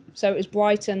team. So it was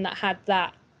Brighton that had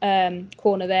that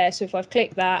corner there. So if I've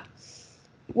clicked that,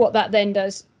 what that then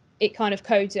does, it kind of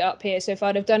codes it up here. So if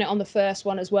I'd have done it on the first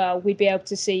one as well, we'd be able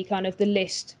to see kind of the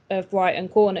list of Brighton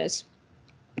corners.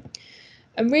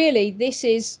 And really, this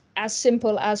is as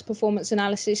simple as performance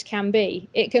analysis can be.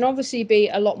 It can obviously be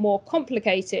a lot more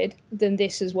complicated than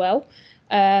this as well.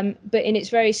 But in its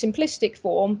very simplistic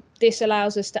form, this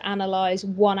allows us to analyze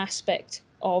one aspect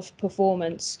of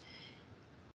performance.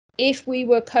 If we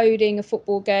were coding a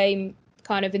football game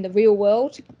kind of in the real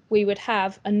world, we would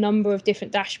have a number of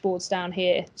different dashboards down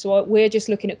here. So we're just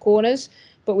looking at corners,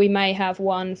 but we may have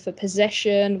one for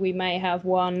possession, we may have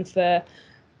one for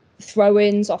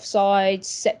throw-ins, offsides,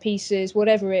 set pieces,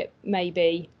 whatever it may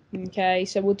be. Okay,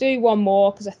 so we'll do one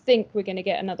more because I think we're going to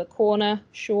get another corner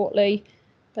shortly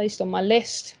based on my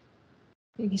list.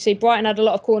 You can see Brighton had a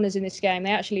lot of corners in this game.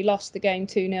 They actually lost the game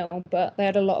 2-0, but they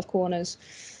had a lot of corners.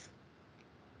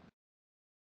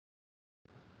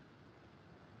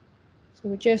 So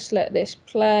we'll just let this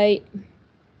play.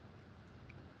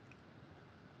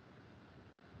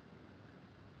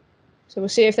 So we'll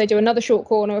see if they do another short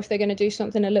corner or if they're going to do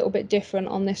something a little bit different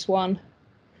on this one.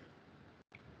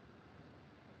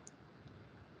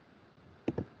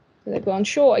 So they've gone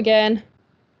short again.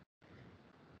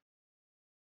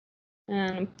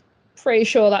 And I'm pretty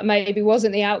sure that maybe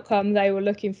wasn't the outcome they were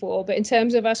looking for. But in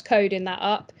terms of us coding that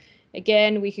up,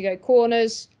 again, we could go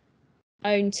corners,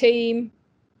 own team,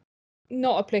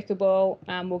 not applicable,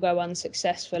 and we'll go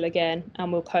unsuccessful again,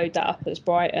 and we'll code that up as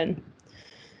Brighton.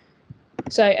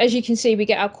 So as you can see, we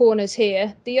get our corners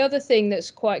here. The other thing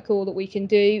that's quite cool that we can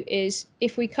do is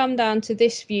if we come down to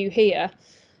this view here,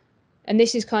 and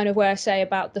this is kind of where I say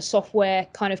about the software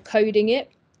kind of coding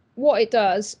it, what it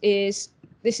does is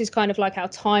this is kind of like our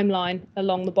timeline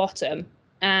along the bottom.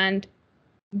 And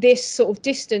this sort of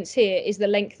distance here is the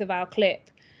length of our clip.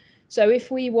 So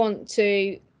if we want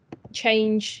to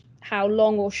change how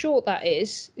long or short that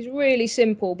is, it's really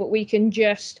simple, but we can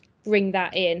just bring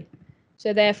that in.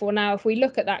 So therefore now if we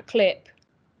look at that clip,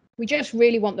 we just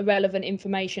really want the relevant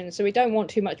information. So we don't want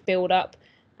too much build up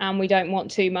and we don't want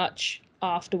too much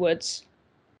afterwards.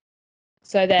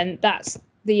 So then that's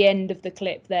the end of the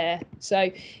clip there.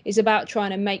 So it's about trying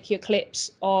to make your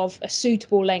clips of a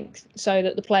suitable length so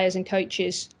that the players and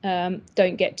coaches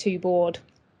don't get too bored.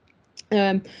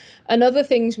 Another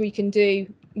things we can do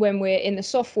when we're in the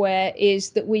software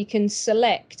is that we can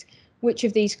select which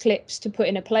of these clips to put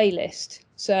in a playlist.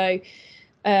 So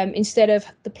instead of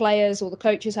the players or the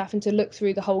coaches having to look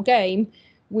through the whole game,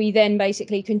 we then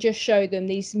basically can just show them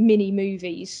these mini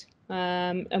movies,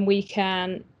 and we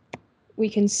can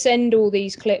send all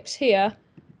these clips here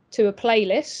to a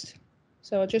playlist.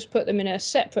 So I'll just put them in a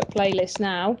separate playlist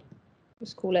now.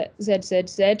 Let's call it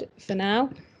ZZZ for now.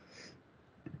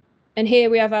 And here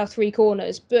we have our three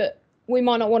corners, but we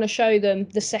might not want to show them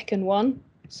the second one,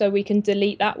 so we can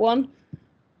delete that one.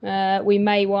 We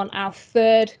may want our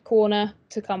third corner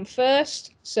to come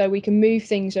first, so we can move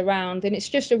things around. And it's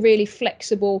just a really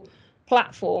flexible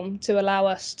platform to allow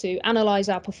us to analyze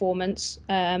our performance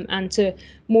and to,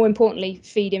 more importantly,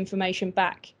 feed information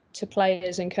back to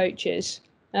players and coaches.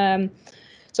 So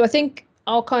I think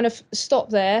I'll kind of stop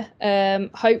there.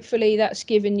 Hopefully that's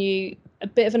given you a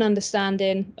bit of an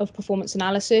understanding of performance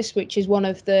analysis, which is one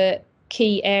of the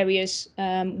key areas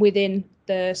within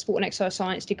the Sport and Exercise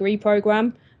Science degree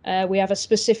programme. We have a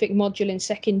specific module in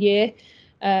second year.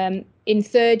 In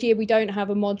third year, we don't have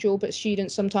a module, but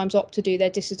students sometimes opt to do their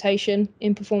dissertation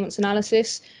in performance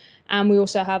analysis. And we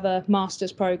also have a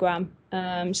master's programme.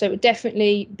 So it would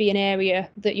definitely be an area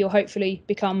that you'll hopefully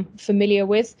become familiar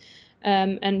with.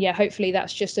 And yeah, hopefully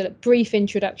that's just a brief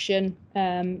introduction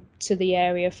to the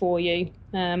area for you.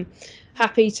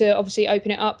 Happy to obviously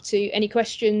open it up to any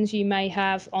questions you may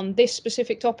have on this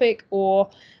specific topic or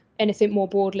anything more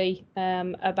broadly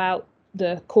about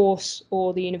the course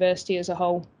or the university as a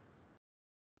whole.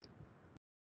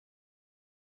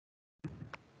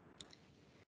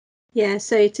 Yeah,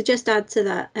 so to just add to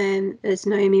that, as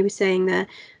Naomi was saying there,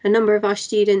 a number of our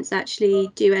students actually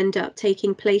do end up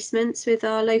taking placements with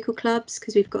our local clubs,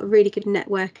 because we've got a really good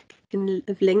network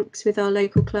of links with our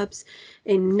local clubs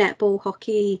in netball,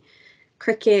 hockey,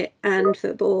 cricket and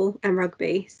football and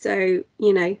rugby. So,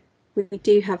 you know, we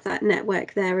do have that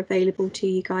network there available to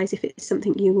you guys if it's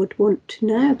something you would want to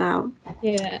know about.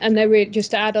 Yeah, and they're really,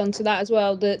 just to add on to that as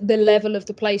well, the level of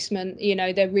the placement, you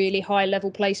know, they're really high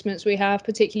level placements we have,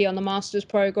 particularly on the master's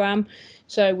program.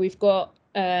 So we've got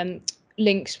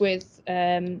links with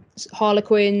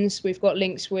Harlequins, we've got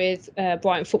links with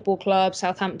Brighton Football Club,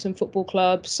 Southampton Football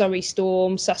Club, Surrey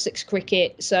Storm, Sussex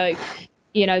Cricket. So,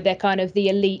 you know, they're kind of the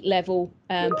elite level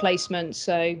placements.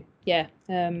 So yeah,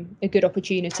 a good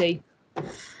opportunity.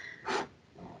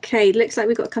 Okay, looks like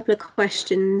we've got a couple of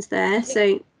questions there. So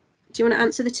do you want to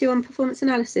answer the two on performance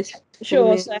analysis?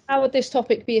 Sure. So how would this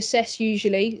topic be assessed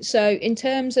usually? So in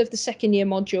terms of the second year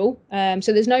module,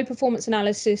 so there's no performance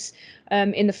analysis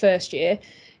in the first year.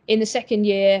 In the second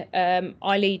year,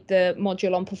 I lead the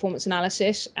module on performance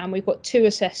analysis, and we've got two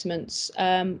assessments.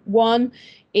 One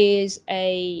is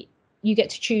you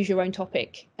get to choose your own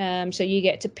topic. So you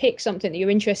get to pick something that you're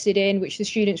interested in, which the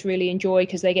students really enjoy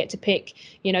because they get to pick,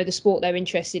 you know, the sport they're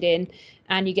interested in,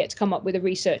 and you get to come up with a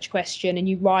research question and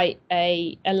you write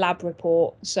a lab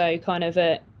report. So kind of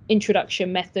a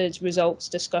introduction, methods, results,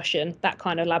 discussion, that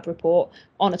kind of lab report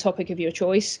on a topic of your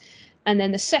choice. And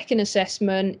then the second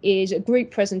assessment is a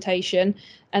group presentation,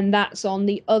 and that's on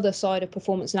the other side of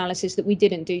performance analysis that we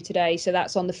didn't do today. So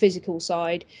that's on the physical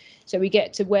side. So we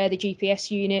get to wear the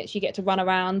GPS units, you get to run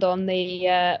around on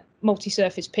the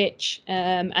multi-surface pitch,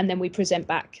 and then we present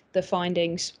back the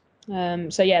findings.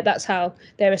 So yeah, that's how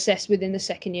they're assessed within the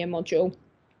second year module.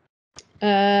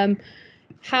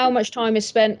 How much time is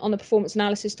spent on the performance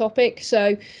analysis topic?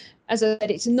 So as I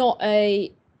said, it's not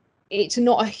a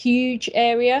huge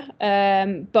area,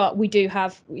 but we do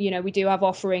have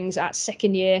offerings at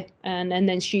second year, and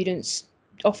then students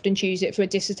often choose it for a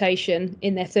dissertation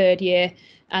in their third year,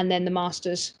 and then the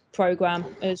master's program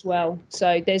as well.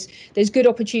 So there's good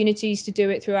opportunities to do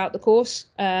it throughout the course,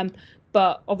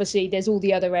 but obviously there's all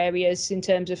the other areas in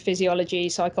terms of physiology,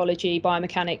 psychology,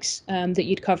 biomechanics that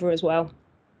you'd cover as well.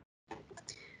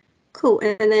 Cool.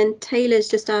 And then Taylor's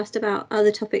just asked about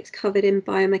other topics covered in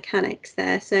biomechanics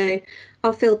there. So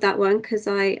I'll field that one because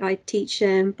I teach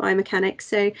biomechanics.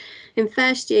 So in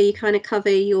first year, you kind of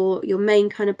cover your main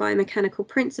kind of biomechanical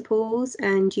principles,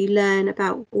 and you learn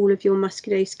about all of your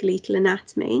musculoskeletal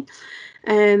anatomy.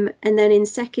 And then in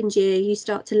second year, you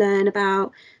start to learn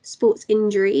about sports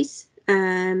injuries.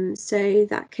 So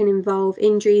that can involve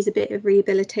injuries, a bit of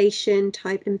rehabilitation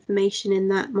type information in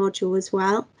that module as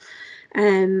well.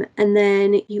 And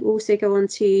then you also go on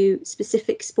to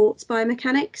specific sports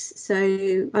biomechanics,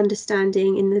 so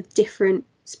understanding in the different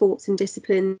sports and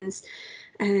disciplines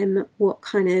what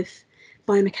kind of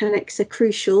biomechanics are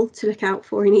crucial to look out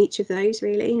for in each of those,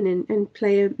 really, and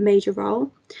play a major role.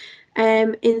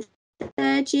 In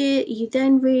third year, you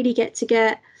then really get to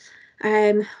get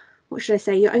what should I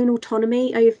say, your own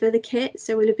autonomy over the kit.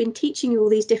 So we'll have been teaching you all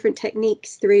these different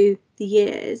techniques through the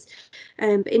years,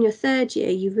 but in your third year,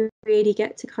 you really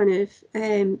get to kind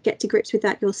of get to grips with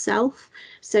that yourself.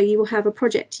 So you will have a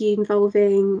project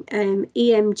involving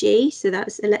EMG, so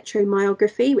that's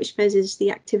electromyography, which measures the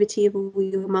activity of all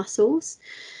your muscles.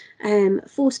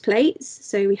 Force plates,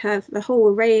 so we have a whole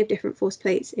array of different force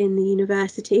plates in the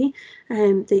university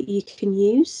that you can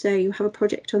use, so you'll have a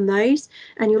project on those,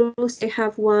 and you'll also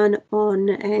have one on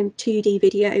 2D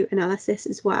video analysis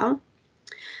as well.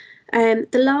 The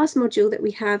last module that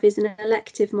we have is an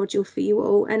elective module for you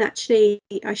all, and actually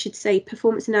I should say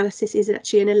performance analysis is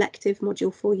actually an elective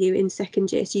module for you in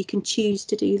second year, so you can choose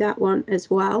to do that one as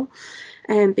well,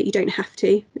 but you don't have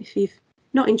to if you've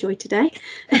not enjoyed today.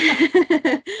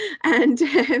 And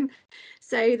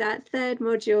so that third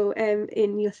module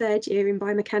in your third year in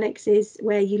biomechanics is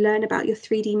where you learn about your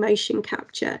 3D motion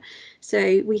capture.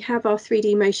 So we have our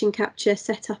 3D motion capture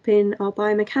set up in our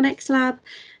biomechanics lab,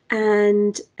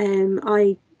 and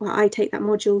I take that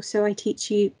module, so I teach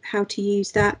you how to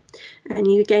use that, and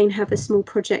you again have a small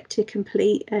project to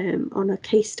complete on a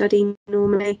case study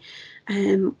normally,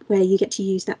 where you get to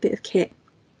use that bit of kit.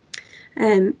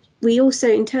 We also,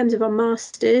 in terms of our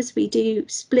masters, we do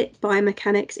split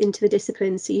biomechanics into the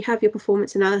disciplines. So you have your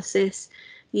performance analysis,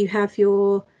 you have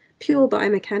your pure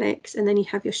biomechanics, and then you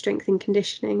have your strength and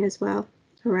conditioning as well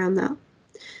around that.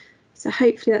 So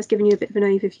hopefully that's given you a bit of an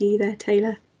overview there,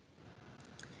 Taylor.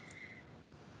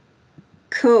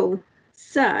 Cool.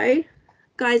 So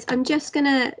guys, I'm just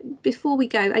gonna, before we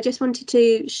go, I just wanted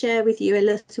to share with you a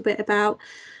little bit about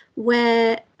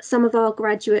where some of our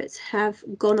graduates have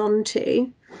gone on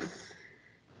to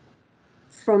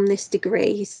from this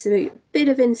degree. So a bit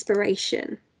of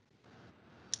inspiration.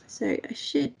 So I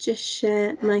should just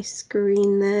share my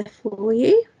screen there for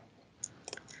you.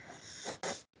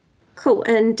 Cool,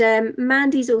 and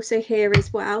Mandy's also here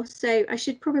as well. So I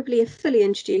should probably have fully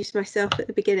introduced myself at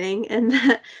the beginning, and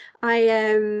that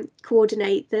I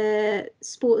coordinate the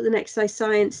sport and exercise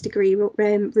science degree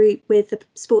route with the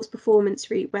sports performance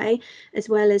routeway, as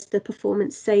well as the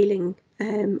performance sailing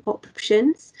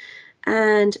options.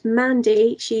 And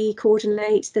Mandy, she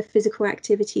coordinates the physical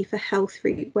activity for health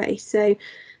routeway. So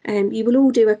you will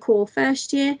all do a core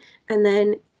first year, and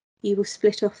then you will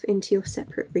split off into your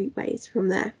separate routeways from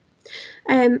there.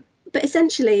 But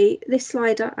essentially, this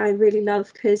slide I really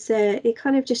love because it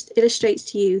kind of just illustrates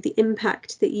to you the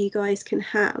impact that you guys can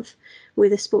have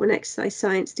with a sport and exercise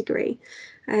science degree.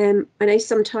 I know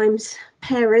sometimes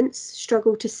parents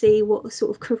struggle to see what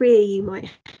sort of career you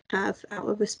might have out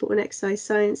of a sport and exercise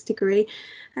science degree,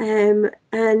 and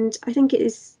I think it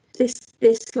is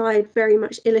this slide very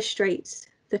much illustrates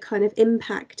the kind of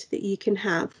impact that you can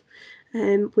have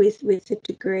with the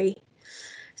degree.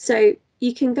 So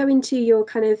you can go into your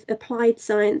kind of applied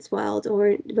science world,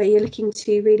 or where you're looking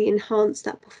to really enhance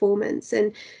that performance.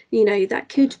 And, you know, that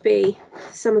could be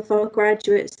some of our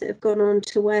graduates that have gone on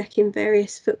to work in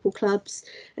various football clubs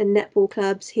and netball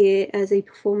clubs here as a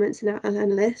performance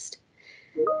analyst.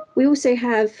 We also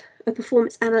have a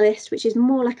performance analyst, which is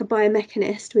more like a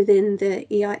biomechanist within the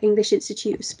English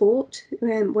Institute of Sport,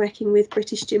 working with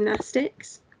British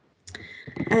Gymnastics.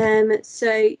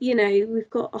 So, you know, we've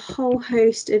got a whole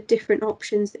host of different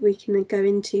options that we can go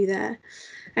into there.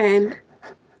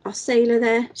 Our sailor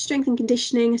there, strength and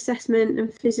conditioning assessment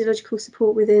and physiological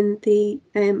support within the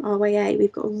RYA.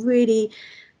 We've got a really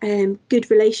good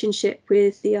relationship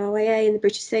with the RYA and the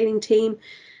British sailing team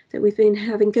that we've been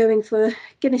having going for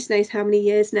goodness knows how many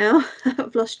years now.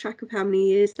 I've lost track of how many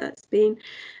years that's been.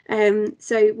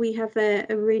 So we have a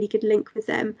really good link with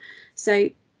them. So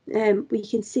we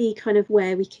can see kind of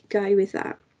where we could go with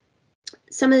that.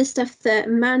 Some of the stuff that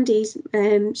Mandy's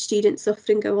students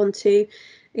often go on to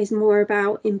is more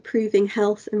about improving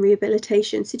health and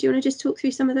rehabilitation. So do you want to just talk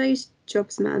through some of those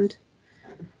jobs, Mand?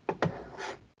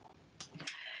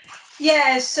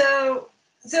 Yeah, so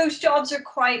those jobs are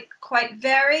quite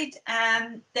varied,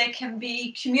 and they can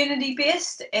be community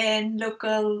based in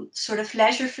local sort of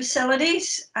leisure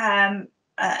facilities,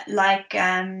 like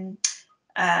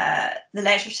the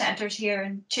leisure centres here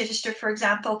in Chichester, for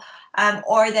example,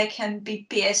 or they can be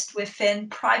based within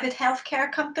private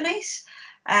healthcare companies,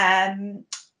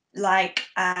 like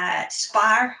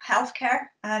Spire Healthcare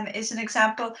is an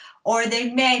example, or they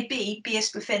may be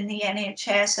based within the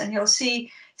NHS. And you'll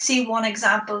see one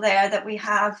example there that we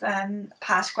have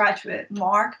past graduate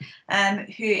Mark,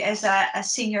 who is a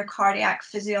senior cardiac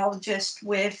physiologist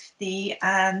with the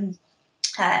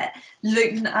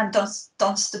Luton and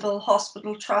Dunstable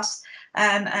Hospital Trust.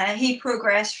 He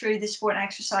progressed through the sport and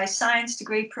exercise science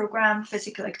degree program,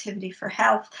 physical activity for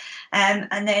health,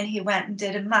 and then he went and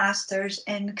did a master's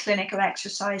in clinical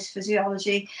exercise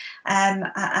physiology,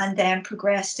 and then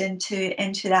progressed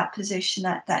into that position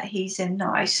that he's in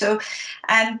now. So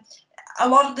a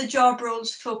lot of the job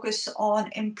roles focus on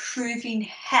improving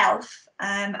health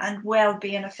and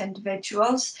well-being of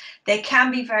individuals. They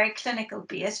can be very clinical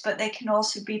based, but they can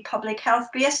also be public health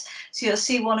based. So you'll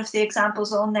see one of the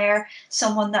examples on there,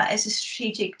 someone that is a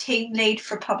strategic team lead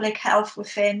for public health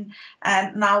within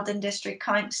Malden District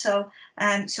Council.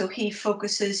 So he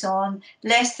focuses on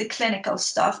less the clinical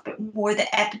stuff, but more the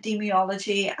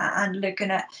epidemiology and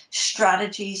looking at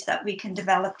strategies that we can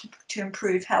develop to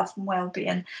improve health and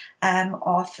well-being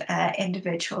of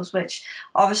individuals, which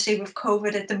obviously with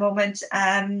COVID at the moment,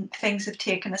 things have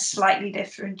taken a slightly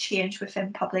different change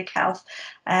within public health,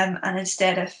 and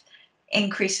instead of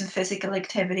increasing physical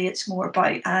activity, it's more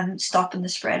about stopping the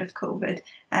spread of COVID,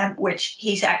 which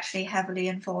he's actually heavily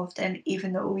involved in,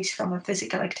 even though he's from a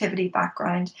physical activity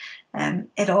background.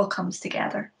 It all comes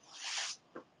together.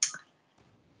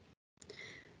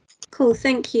 Cool,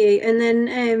 thank you. And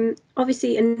then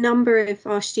obviously a number of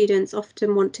our students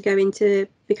often want to go into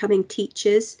becoming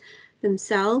teachers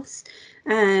themselves.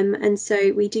 And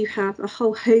so we do have a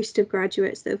whole host of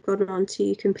graduates that have gone on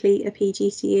to complete a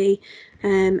PGCE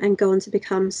and go on to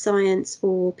become science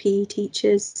or PE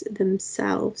teachers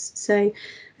themselves. So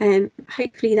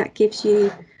hopefully that gives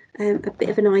you a bit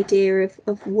of an idea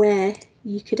of where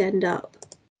you could end up.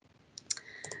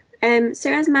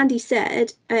 So as Mandy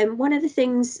said, one of the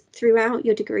things throughout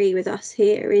your degree with us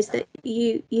here is that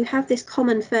you have this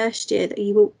common first year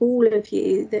that all of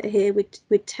you that are here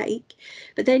would take,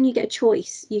 but then you get a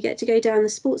choice. You get to go down the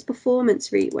sports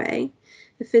performance route way,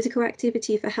 the physical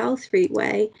activity for health route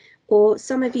way, or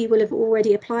some of you will have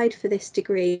already applied for this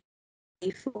degree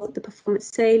for the performance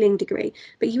sailing degree,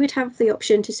 but you would have the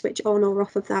option to switch on or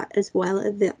off of that as well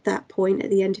at that point at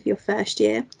the end of your first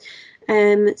year.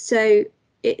 So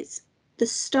it's the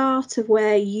start of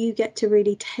where you get to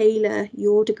really tailor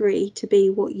your degree to be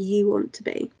what you want to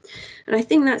be. And I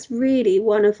think that's really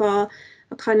one of our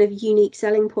kind of unique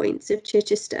selling points of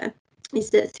Chichester,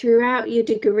 is that throughout your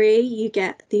degree, you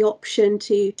get the option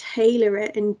to tailor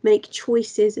it and make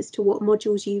choices as to what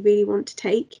modules you really want to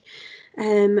take.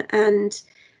 And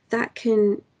that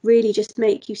can really just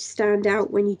make you stand out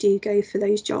when you do go for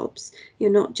those jobs. You're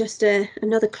not just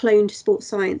another cloned sports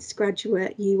science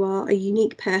graduate, you are a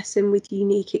unique person with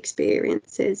unique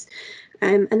experiences.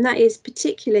 And that is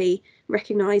particularly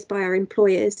recognised by our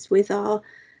employers with our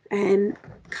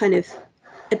kind of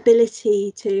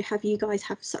ability to have you guys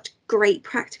have such great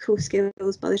practical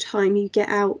skills by the time you get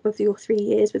out of your 3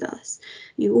 years with us.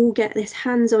 You all get this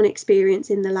hands-on experience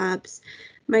in the labs.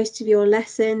 Most of your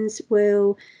lessons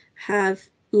will have,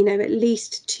 you know, at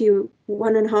least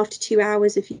 1.5 to 2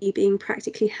 hours of you being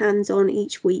practically hands-on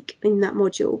each week in that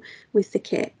module with the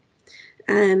kit.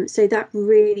 So that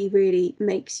really, really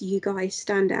makes you guys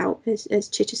stand out as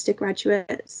Chichester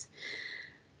graduates.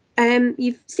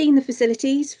 You've seen the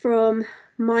facilities from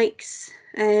Mike's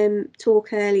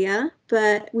talk earlier,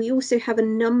 but we also have a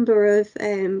number of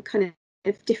kind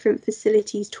of different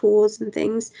facilities tours and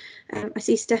things. I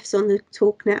see Steph's on the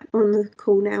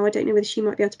call now. I don't know whether she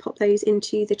might be able to pop those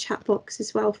into the chat box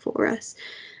as well for us.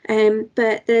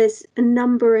 But there's a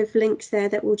number of links there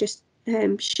that will just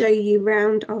show you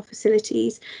around our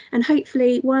facilities, and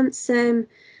hopefully once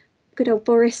good old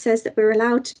Boris says that we're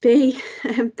allowed to be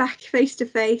back face to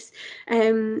face,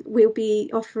 we'll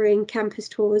be offering campus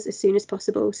tours as soon as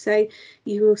possible. So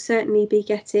you will certainly be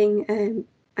getting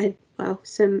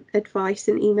some advice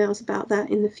and emails about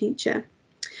that in the future.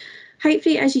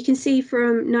 Hopefully, as you can see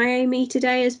from Naomi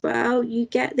today as well, you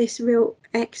get this real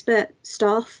expert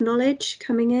staff knowledge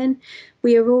coming in.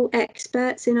 We are all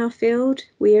experts in our field.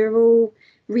 We are all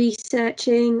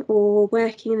researching or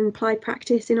working in applied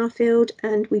practice in our field,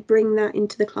 and we bring that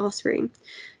into the classroom.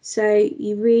 So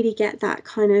you really get that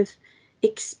kind of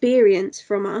experience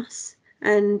from us,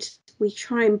 and we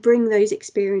try and bring those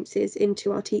experiences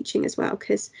into our teaching as well,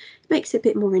 because it makes it a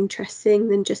bit more interesting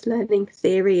than just learning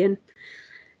theory and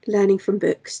learning from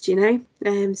books, you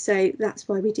know. So that's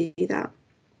why we do that.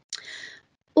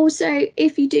 Also,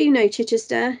 if you do know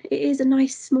Chichester, it is a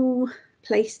nice small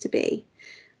place to be.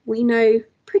 We know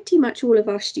pretty much all of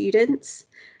our students.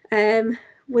 We're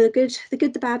the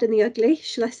good, the bad and the ugly,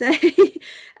 shall I say.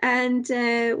 And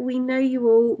we know you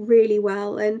all really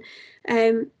well, and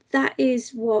that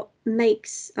is what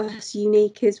makes us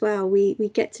unique as well. We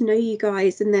get to know you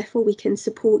guys, and therefore we can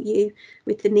support you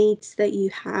with the needs that you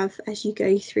have as you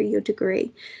go through your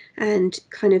degree, and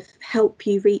kind of help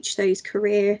you reach those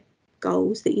career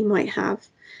goals that you might have.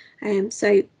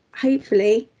 So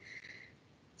hopefully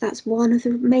that's one of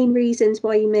the main reasons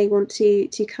why you may want to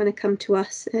kind of come to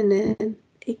us and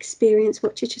experience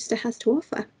what Chichester has to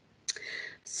offer.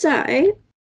 So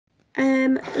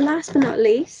last but not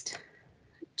least,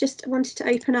 just wanted to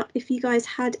open up if you guys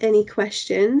had any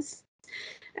questions.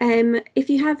 If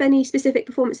you have any specific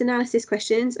performance analysis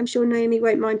questions, I'm sure Naomi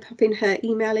won't mind popping her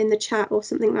email in the chat or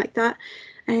something like that,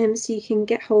 so you can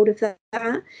get hold of that.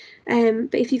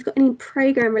 But if you've got any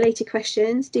program related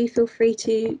questions, do feel free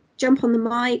to jump on the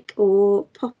mic or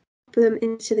pop them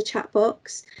into the chat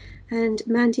box, and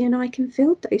Mandy and I can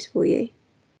field those for you.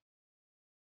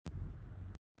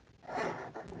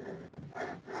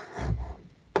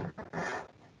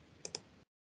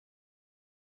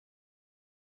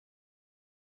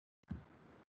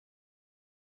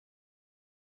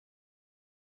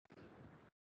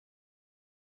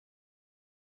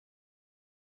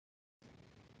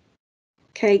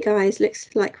 Okay, guys, looks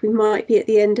like we might be at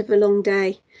the end of a long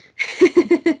day.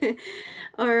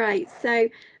 All right, so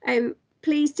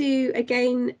please do,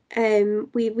 again,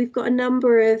 we've got a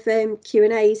number of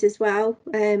Q&As as well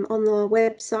on our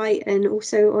website and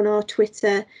also on our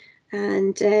Twitter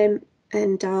and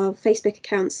our Facebook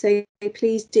accounts. So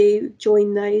please do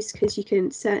join those, because you can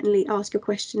certainly ask your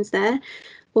questions there.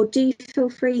 Or do feel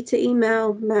free to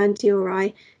email Mandy or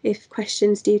I if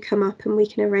questions do come up, and we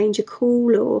can arrange a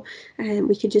call, or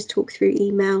we can just talk through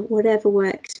email, whatever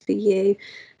works for you.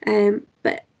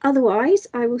 But otherwise,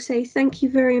 I will say thank you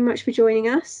very much for joining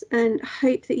us, and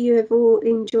hope that you have all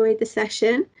enjoyed the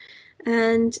session.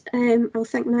 And I'll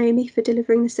thank Naomi for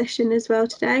delivering the session as well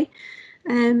today.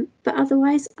 But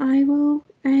otherwise, I will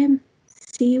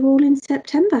see you all in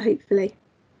September, hopefully.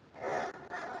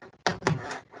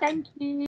 Thank you.